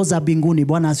ndoto za mbinguni,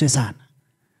 Bwana asifiwe sana.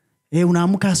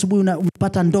 Unaamka asubuhi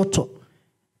unapata ndoto.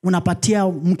 Unapatia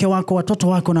mke wako, watoto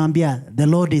wako, naambia, the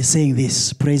Lord is saying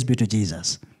this. Praise be to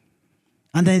Jesus.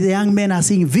 And then the young men are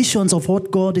seeing visions of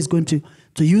what God is going to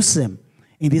use them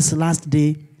in this last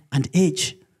day and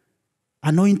age.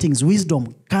 Anointings,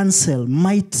 wisdom, counsel,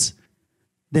 might,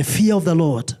 the fear of the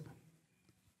Lord.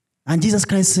 And Jesus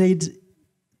Christ said,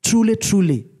 truly,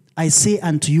 truly, I say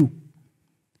unto you,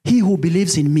 he who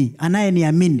believes in me,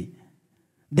 anayeniamini,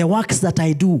 the works that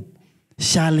I do,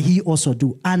 shall he also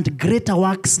do. And greater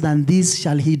works than these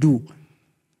shall he do.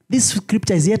 This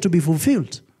scripture is yet to be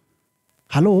fulfilled.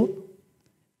 Hello?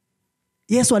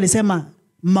 Yesu alisema,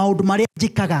 maundu maria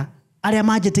jikaga, aria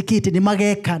majitikite ni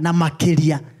mageka na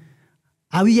makiria.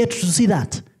 Are we yet to see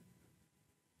that?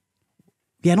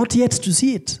 We are not yet to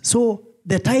see it. So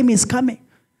the time is coming,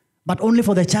 but only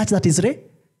for the church that is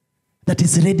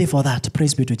ready for that.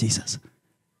 Praise be to Jesus.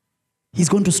 He's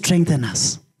going to strengthen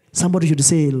us. Somebody should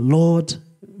say, Lord,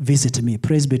 visit me.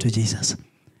 Praise be to Jesus.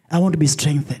 I want to be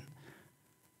strengthened.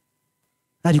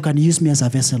 That you can use me as a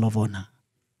vessel of honor.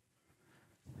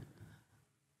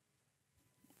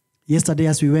 Yesterday,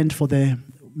 as we went for the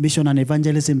mission and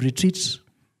evangelism retreat,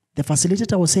 the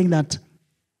facilitator was saying that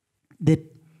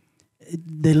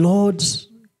the Lord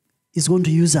is going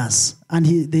to use us. And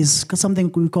there's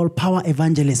something we call power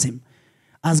evangelism.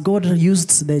 As God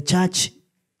used the church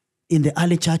in the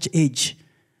early church age,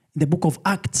 in the book of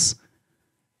Acts,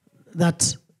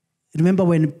 that, remember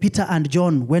when Peter and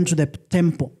John went to the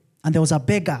temple and there was a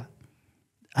beggar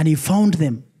and he found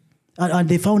them. And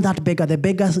they found that beggar. The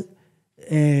beggar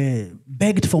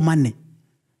begged for money.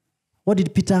 What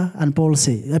did Peter and Paul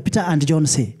say? Peter and John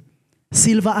say,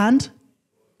 silver and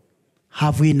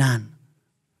have we none.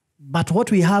 But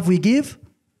what we have we give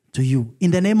to you.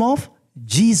 In the name of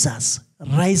Jesus,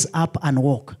 rise up and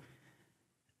walk.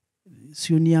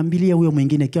 Siuniambilie huyo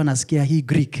mwingine kiwa nasikia hii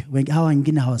Greek. Hawa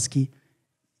wengine hawasikii.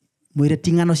 Mwire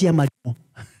tingano siya malimo.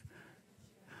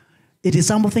 It is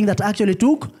something that actually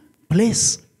took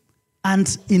place.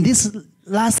 And in this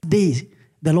last day,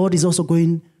 the Lord is also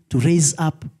going to raise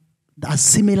up a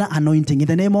similar anointing in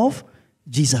the name of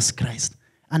Jesus Christ.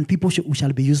 And people who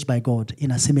shall be used by God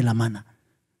in a similar manner.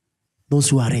 Those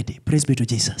who are ready. Praise be to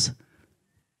Jesus.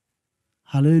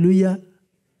 Hallelujah.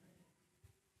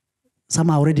 Some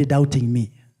are already doubting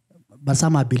me, but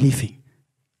some are believing.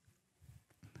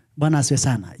 Bwana asifiwe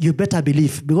sana. You better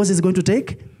believe, because it's going to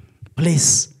take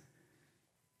place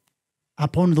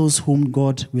upon those whom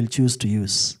God will choose to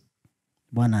use.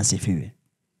 Bwana asifiwe.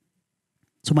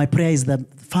 So my prayer is that,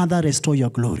 Father, restore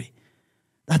your glory.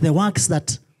 That the works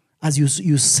that, as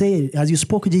you say, as you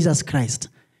spoke Jesus Christ,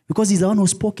 because he's the one who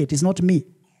spoke it, it's not me.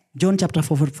 John chapter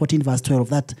 14 verse 12,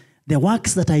 that the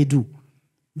works that I do,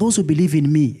 those who believe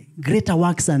in me, greater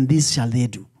works than these shall they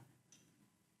do.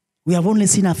 We have only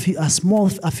seen a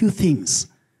few things.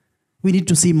 We need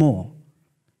to see more.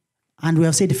 And we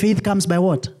have said faith comes by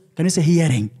what? Can you say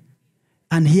hearing?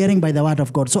 And hearing by the word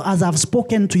of God. So as I've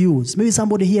spoken to you, maybe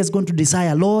somebody here is going to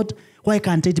desire, Lord, why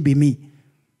can't it be me?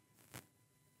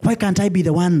 Why can't I be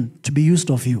the one to be used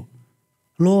of you?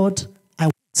 Lord, I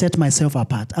want to set myself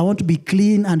apart. I want to be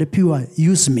clean and pure.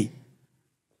 Use me.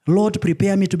 Lord,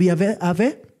 prepare me to be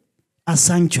a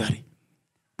sanctuary.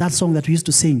 That song that we used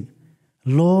to sing.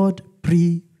 Lord,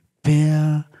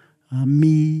 prepare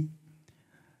me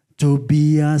to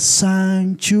be a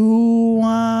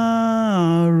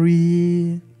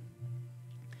sanctuary,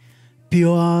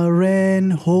 pure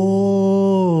and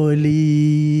holy,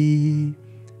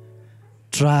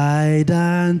 tried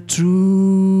and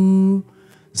true,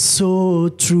 so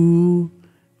true,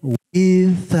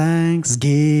 with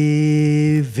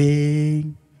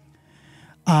thanksgiving.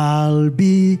 I'll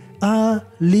be a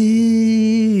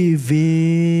living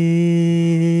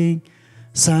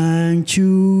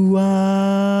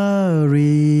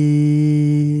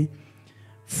sanctuary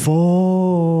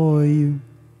for you.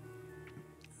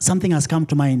 Something has come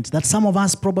to mind that some of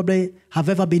us probably have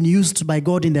ever been used by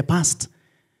God in the past.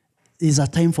 It is a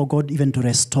time for God even to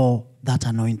restore that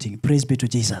anointing. Praise be to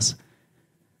Jesus.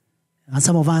 And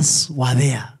some of us were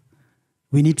there.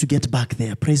 We need to get back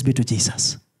there. Praise be to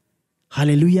Jesus.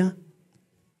 Hallelujah.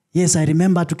 Yes, I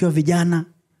remember tukiwa vijana.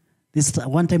 This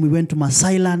one time we went to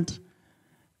Masailand,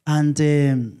 and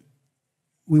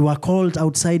we were called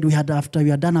outside. After we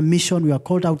had done a mission, we were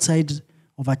called outside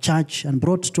of a church and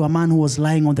brought to a man who was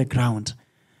lying on the ground.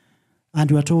 And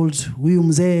we were told, huyu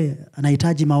mzee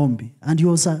anahitaji maombi. And he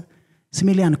was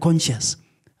seemingly unconscious.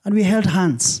 And we held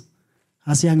hands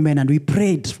as young men and we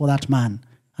prayed for that man.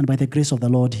 And by the grace of the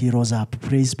Lord, he rose up.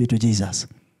 Praise be to Jesus.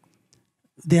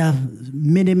 There are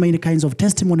many, many kinds of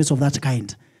testimonies of that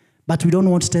kind. But we don't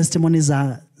want testimonies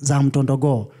za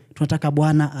mtondogo. Tunataka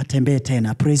Bwana atembee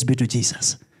tena. Praise be to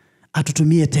Jesus.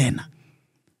 Atutumie tena.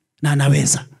 Na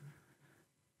anaweza.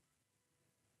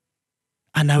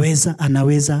 Anaweza,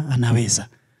 anaweza, anaweza.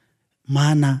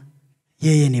 Maana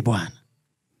yeye ni Bwana.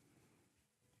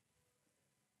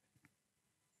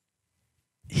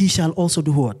 He shall also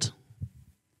do what?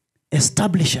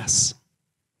 Establish us.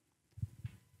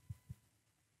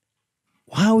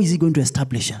 How is he going to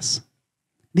establish us?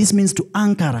 This means to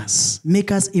anchor us,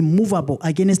 make us immovable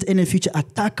against any future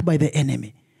attack by the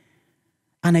enemy.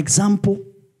 An example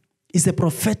is the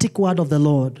prophetic word of the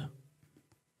Lord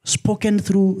spoken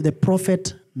through the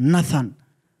prophet Nathan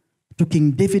to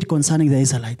King David concerning the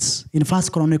Israelites in 1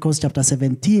 Chronicles chapter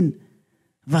 17,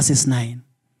 verses 9,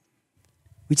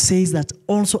 which says that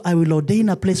also I will ordain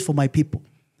a place for my people,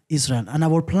 Israel, and I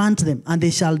will plant them, and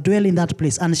they shall dwell in that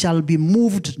place, and shall be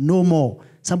moved no more.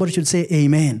 Somebody should say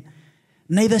amen.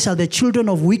 Neither shall the children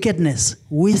of wickedness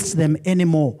waste them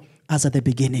anymore as at the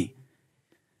beginning.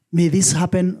 May this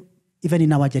happen even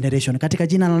in our generation. Katika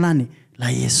jina la nani? La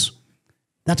Yesu.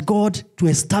 That God to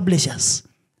establish us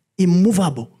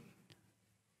immovable.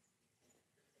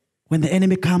 When the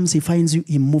enemy comes, he finds you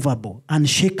immovable,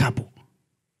 unshakable.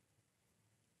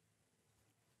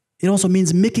 It also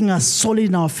means making us solid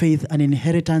in our faith and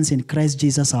inheritance in Christ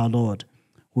Jesus our Lord,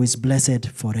 who is blessed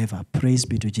forever. Praise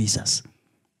be to Jesus.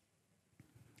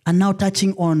 And now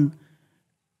touching on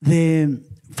the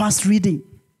first reading.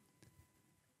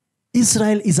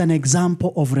 Israel is an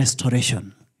example of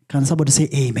restoration. Can somebody say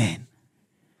amen?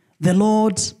 The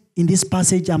Lord, in this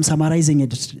passage, I'm summarizing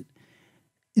it,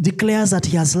 it declares that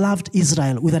he has loved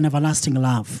Israel with an everlasting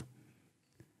love.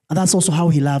 And that's also how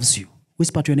he loves you.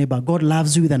 Whisper to your neighbor, God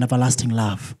loves you with an everlasting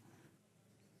love.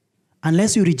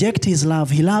 Unless you reject his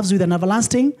love, he loves you with an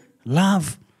everlasting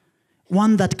love.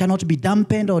 One that cannot be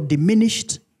dampened or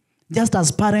diminished, just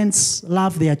as parents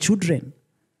love their children.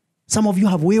 Some of you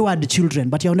have wayward children,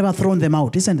 but you have never thrown them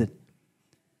out, isn't it?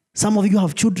 Some of you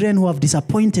have children who have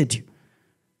disappointed you.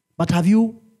 But have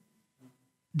you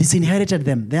disinherited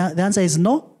them? The answer is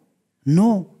no.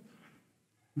 No.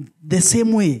 The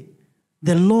same way,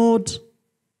 the Lord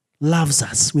loves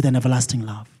us with an everlasting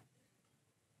love.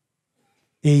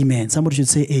 Amen. Somebody should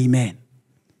say amen.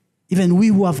 Even we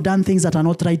who have done things that are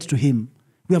not right to him,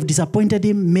 we have disappointed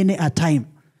him many a time.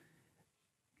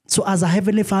 So as a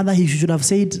heavenly Father, he should have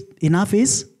said, enough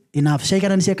is enough.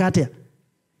 Shaikana ni Ngatia.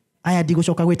 Aya digo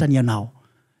shoka wetania now.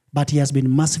 But he has been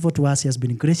merciful to us. He has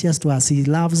been gracious to us. He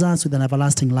loves us with an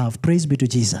everlasting love. Praise be to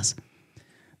Jesus.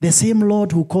 The same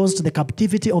Lord who caused the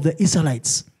captivity of the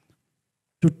Israelites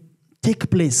to take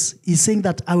place is saying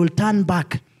that I will turn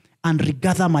back and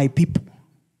regather my people.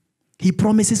 He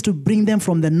promises to bring them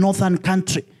from the northern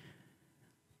country.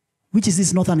 Which is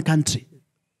this northern country?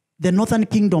 The northern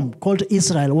kingdom called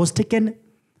Israel was taken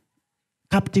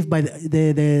captive by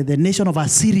the nation of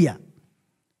Assyria.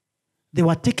 They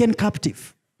were taken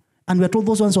captive. And we are told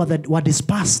those ones were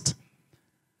dispersed.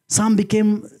 Some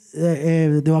became,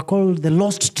 they were called the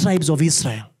lost tribes of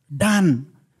Israel. Dan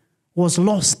was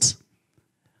lost.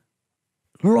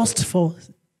 Lost for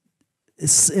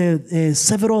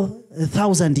several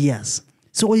thousand years.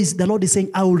 So the Lord is saying,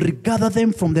 I will regather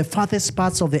them from the farthest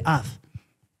parts of the earth.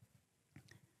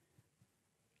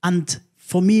 And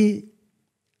for me,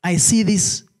 I see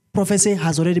this prophecy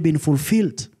has already been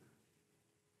fulfilled.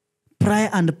 Prior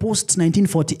and post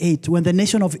 1948, when the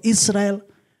nation of Israel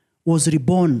was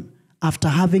reborn after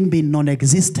having been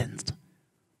non-existent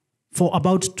for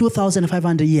about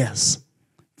 2,500 years,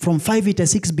 from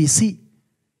 586 BC,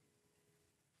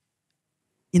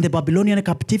 in the Babylonian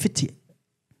captivity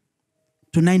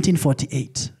to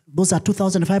 1948. Those are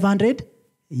 2,500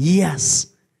 years.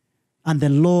 And the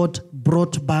Lord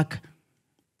brought back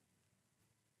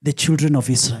the children of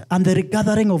Israel. And the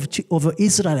regathering of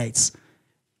Israelites.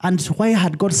 And why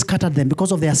had God scattered them?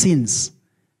 Because of their sins.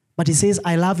 But he says,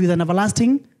 I love you with an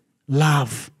everlasting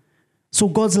love. So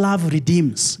God's love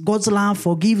redeems. God's love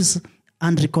forgives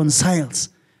and reconciles.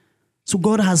 So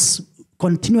God has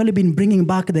continually been bringing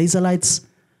back the Israelites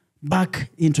back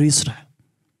into Israel.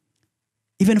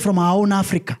 Even from our own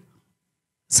Africa,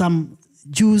 some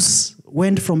Jews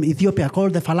went from Ethiopia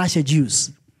called the Falasha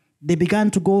Jews. They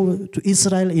began to go to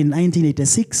Israel in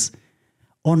 1986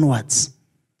 onwards.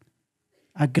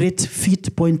 A great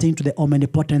feat pointing to the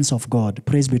omnipotence of God.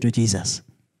 Praise be to Jesus.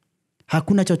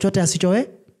 Hakuna chochote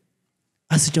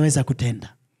asichoweza kutenda.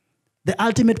 The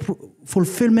ultimate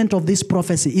fulfillment of this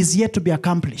prophecy is yet to be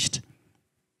accomplished.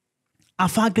 A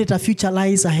far greater future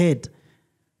lies ahead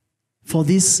for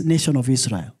this nation of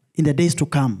Israel in the days to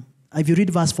come. If you read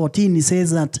verse 14, it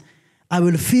says that I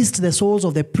will feast the souls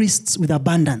of the priests with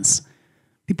abundance.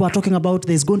 People are talking about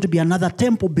there's going to be another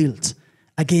temple built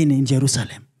again in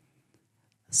Jerusalem.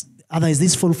 Otherwise,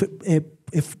 this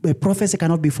a prophecy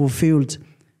cannot be fulfilled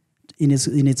in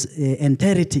its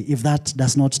entirety if that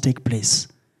does not take place.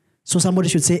 So somebody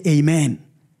should say amen.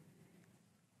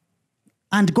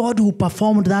 And God who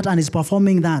performed that and is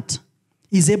performing that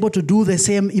is able to do the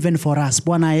same even for us.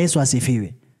 Bwana Yesu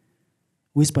asifiwe.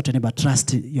 Whisper to neighbor,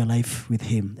 trust your life with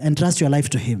him. Entrust your life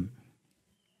to him.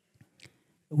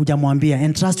 Hujamwambia,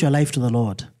 entrust your life to the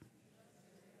Lord.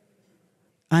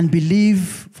 And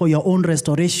believe for your own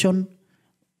restoration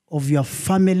of your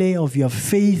family, of your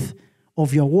faith,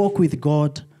 of your walk with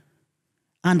God.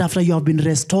 And after you have been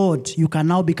restored, you can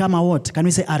now become a what? Can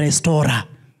we say a restorer?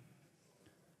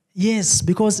 Yes,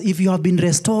 because if you have been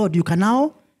restored, you can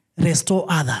now restore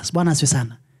others. Bwana asifiwe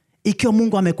sana. Ikiwa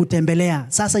Mungu amekutembelea,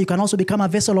 sasa you can also become a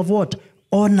vessel of what?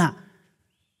 Honor.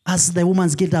 As the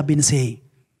woman's guild have been saying.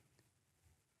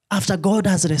 After God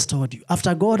has restored you,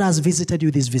 after God has visited you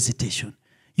with his visitation,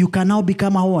 you can now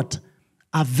become a what?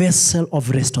 A vessel of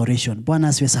restoration. Bwana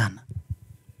asifiwe sana.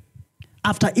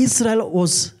 After Israel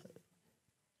was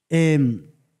came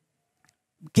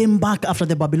back after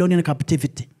the Babylonian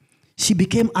captivity, she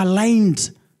became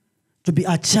aligned to be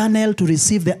a channel to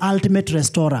receive the ultimate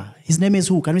restorer. His name is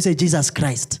who? Can we say Jesus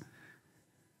Christ?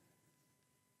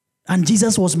 And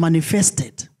Jesus was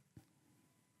manifested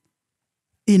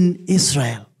in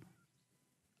Israel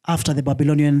after the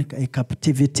Babylonian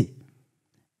captivity.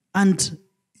 And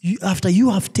after you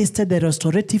have tasted the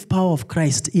restorative power of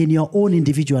Christ in your own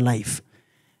individual life,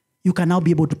 you can now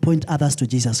be able to point others to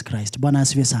Jesus Christ. Bwana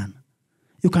asifiwe sana.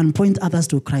 You can point others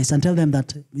to Christ and tell them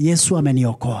that Yesu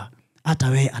ameniokoa, hata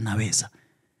wewe anaweza.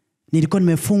 Nilikuwa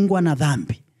nimefungwa na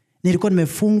dhambi. Nilikuwa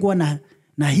nimefungwa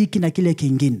na hiki na kile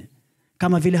kingine.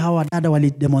 Kama vile hawa dada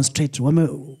wali demonstrate.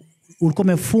 Ulikuwa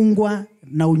umefungwa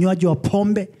na unywaji wa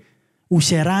pombe,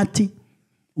 usherati,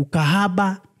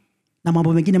 ukahaba na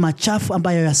mambo mengine machafu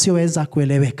ambayo yasiyoweza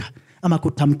kueleweka ama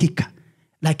kutamkika.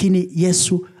 Lakini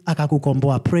Yesu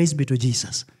akakukomboa. Praise be to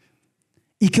Jesus.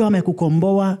 Ikiwa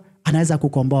amekukomboa, anaweza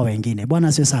kukomboa wengine. Bwana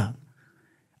asifiwe sana.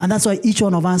 And that's why each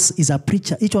one of us is a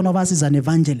preacher. Each one of us is an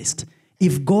evangelist.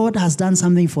 If God has done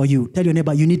something for you, tell your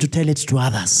neighbor, you need to tell it to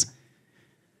others.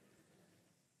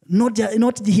 Not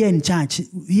here in church.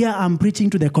 Here I'm preaching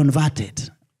to the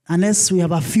converted. Unless we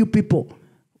have a few people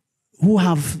who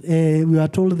have, we are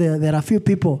told there are a few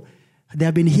people, they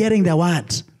have been hearing the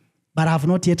word, but have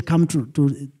not yet come to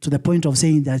the point of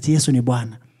saying that Yesu ni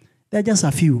Bwana. There are just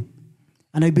a few.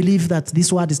 And I believe that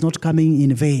this word is not coming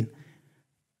in vain.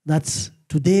 That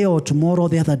today or tomorrow or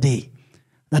the other day,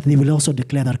 that they will also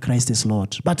declare that Christ is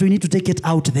Lord. But we need to take it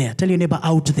out there. Tell your neighbor,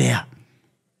 out there.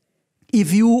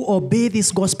 If you obey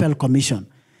this gospel commission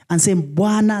and say,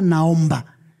 Bwana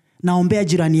naombea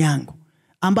jirani yangu,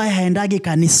 ambaye haendagi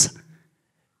kanisa,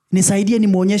 nisaidie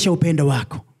nimuonyeshe upendo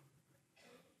wako.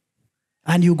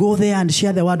 And you go there and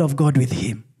share the word of God with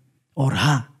him or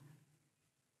her,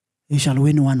 you shall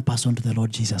win one person to the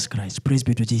Lord Jesus Christ. Praise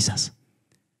be to Jesus.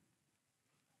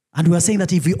 And we are saying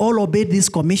that if we all obeyed this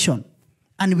commission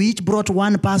and we each brought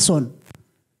one person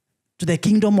to the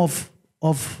kingdom of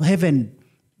heaven,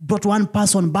 brought one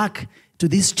person back to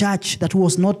this church that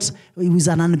was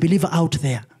an unbeliever out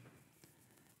there,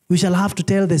 we shall have to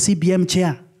tell the CBM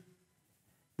chair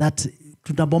that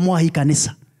tutabomoa hii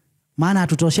kanisa. Maana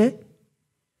hatutoshe?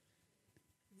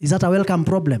 Is that a welcome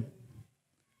problem?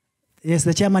 Yes,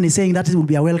 the chairman is saying that it will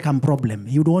be a welcome problem.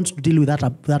 He would want to deal with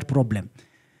that problem.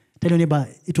 Tell your neighbor,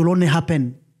 it will only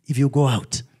happen if you go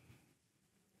out.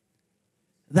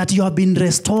 That you have been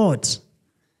restored.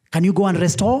 Can you go and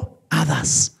restore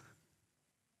others?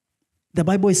 The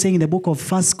Bible is saying in the book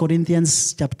of 1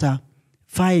 Corinthians chapter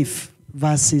 5,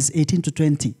 verses 18 to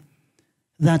 20,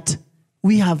 that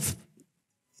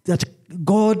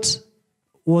God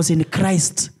was in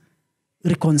Christ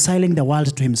reconciling the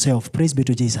world to himself. Praise be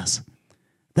to Jesus.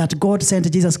 That God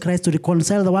sent Jesus Christ to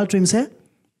reconcile the world to himself.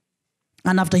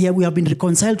 And after here we have been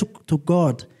reconciled to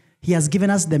God, he has given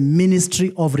us the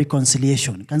ministry of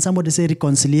reconciliation. Can somebody say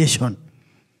reconciliation?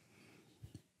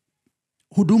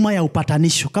 Huduma ya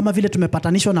upatanisho. Kama vile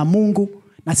tumepatanishwa na Mungu,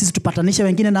 na sisi tupatanishe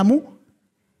wengine na Mungu.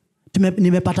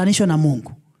 Nimepatanishwa na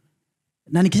Mungu.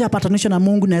 Na nikisha patanishwa na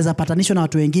Mungu, naweza patanishwa na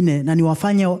watu wengine, na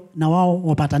niwafanye na wao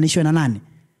wapatanishwe na nani?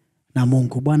 Na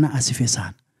Mungu. Bwana asifiwe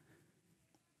sana.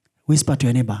 Whisper to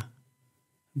your neighbor,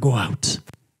 go out.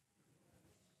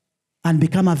 And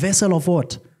become a vessel of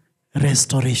what?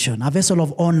 Restoration. A vessel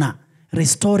of honor.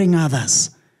 Restoring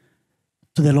others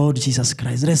to the Lord Jesus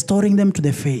Christ. Restoring them to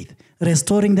the faith.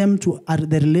 Restoring them to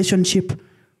the relationship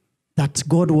that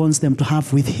God wants them to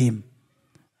have with him.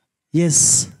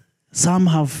 Yes, some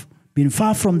have been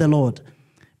far from the Lord.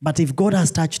 But if God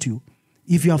has touched you,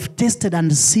 if you have tasted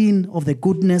and seen of the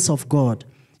goodness of God,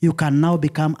 you can now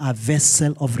become a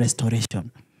vessel of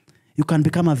restoration. You can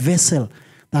become a vessel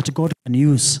that God can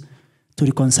use to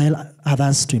reconcile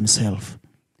others to himself.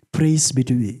 Praise be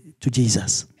to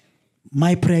Jesus.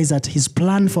 My prayer is that his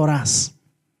plan for us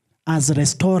as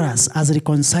restorers, as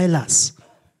reconcilers,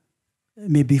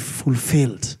 may be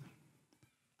fulfilled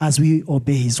as we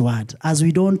obey his word, as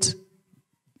we don't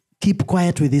keep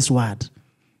quiet with his word,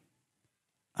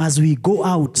 as we go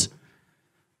out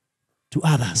to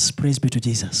others. Praise be to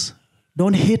Jesus.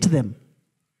 Don't hate them.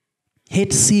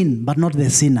 Hate sin, but not the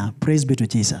sinner. Praise be to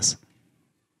Jesus.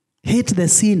 Hate the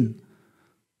sin,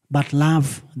 but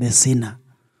love the sinner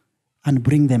and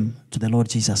bring them to the Lord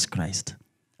Jesus Christ.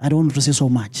 I don't want to say so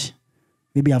much.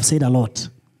 Maybe I've said a lot.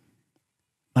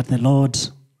 But the Lord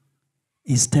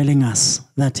is telling us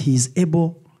that he is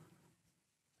able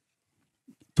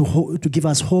to give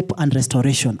us hope and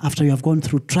restoration after we have gone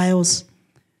through trials,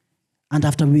 and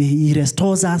after he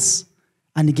restores us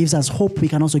and he gives us hope, we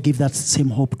can also give that same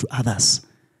hope to others.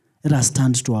 Let us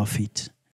stand to our feet.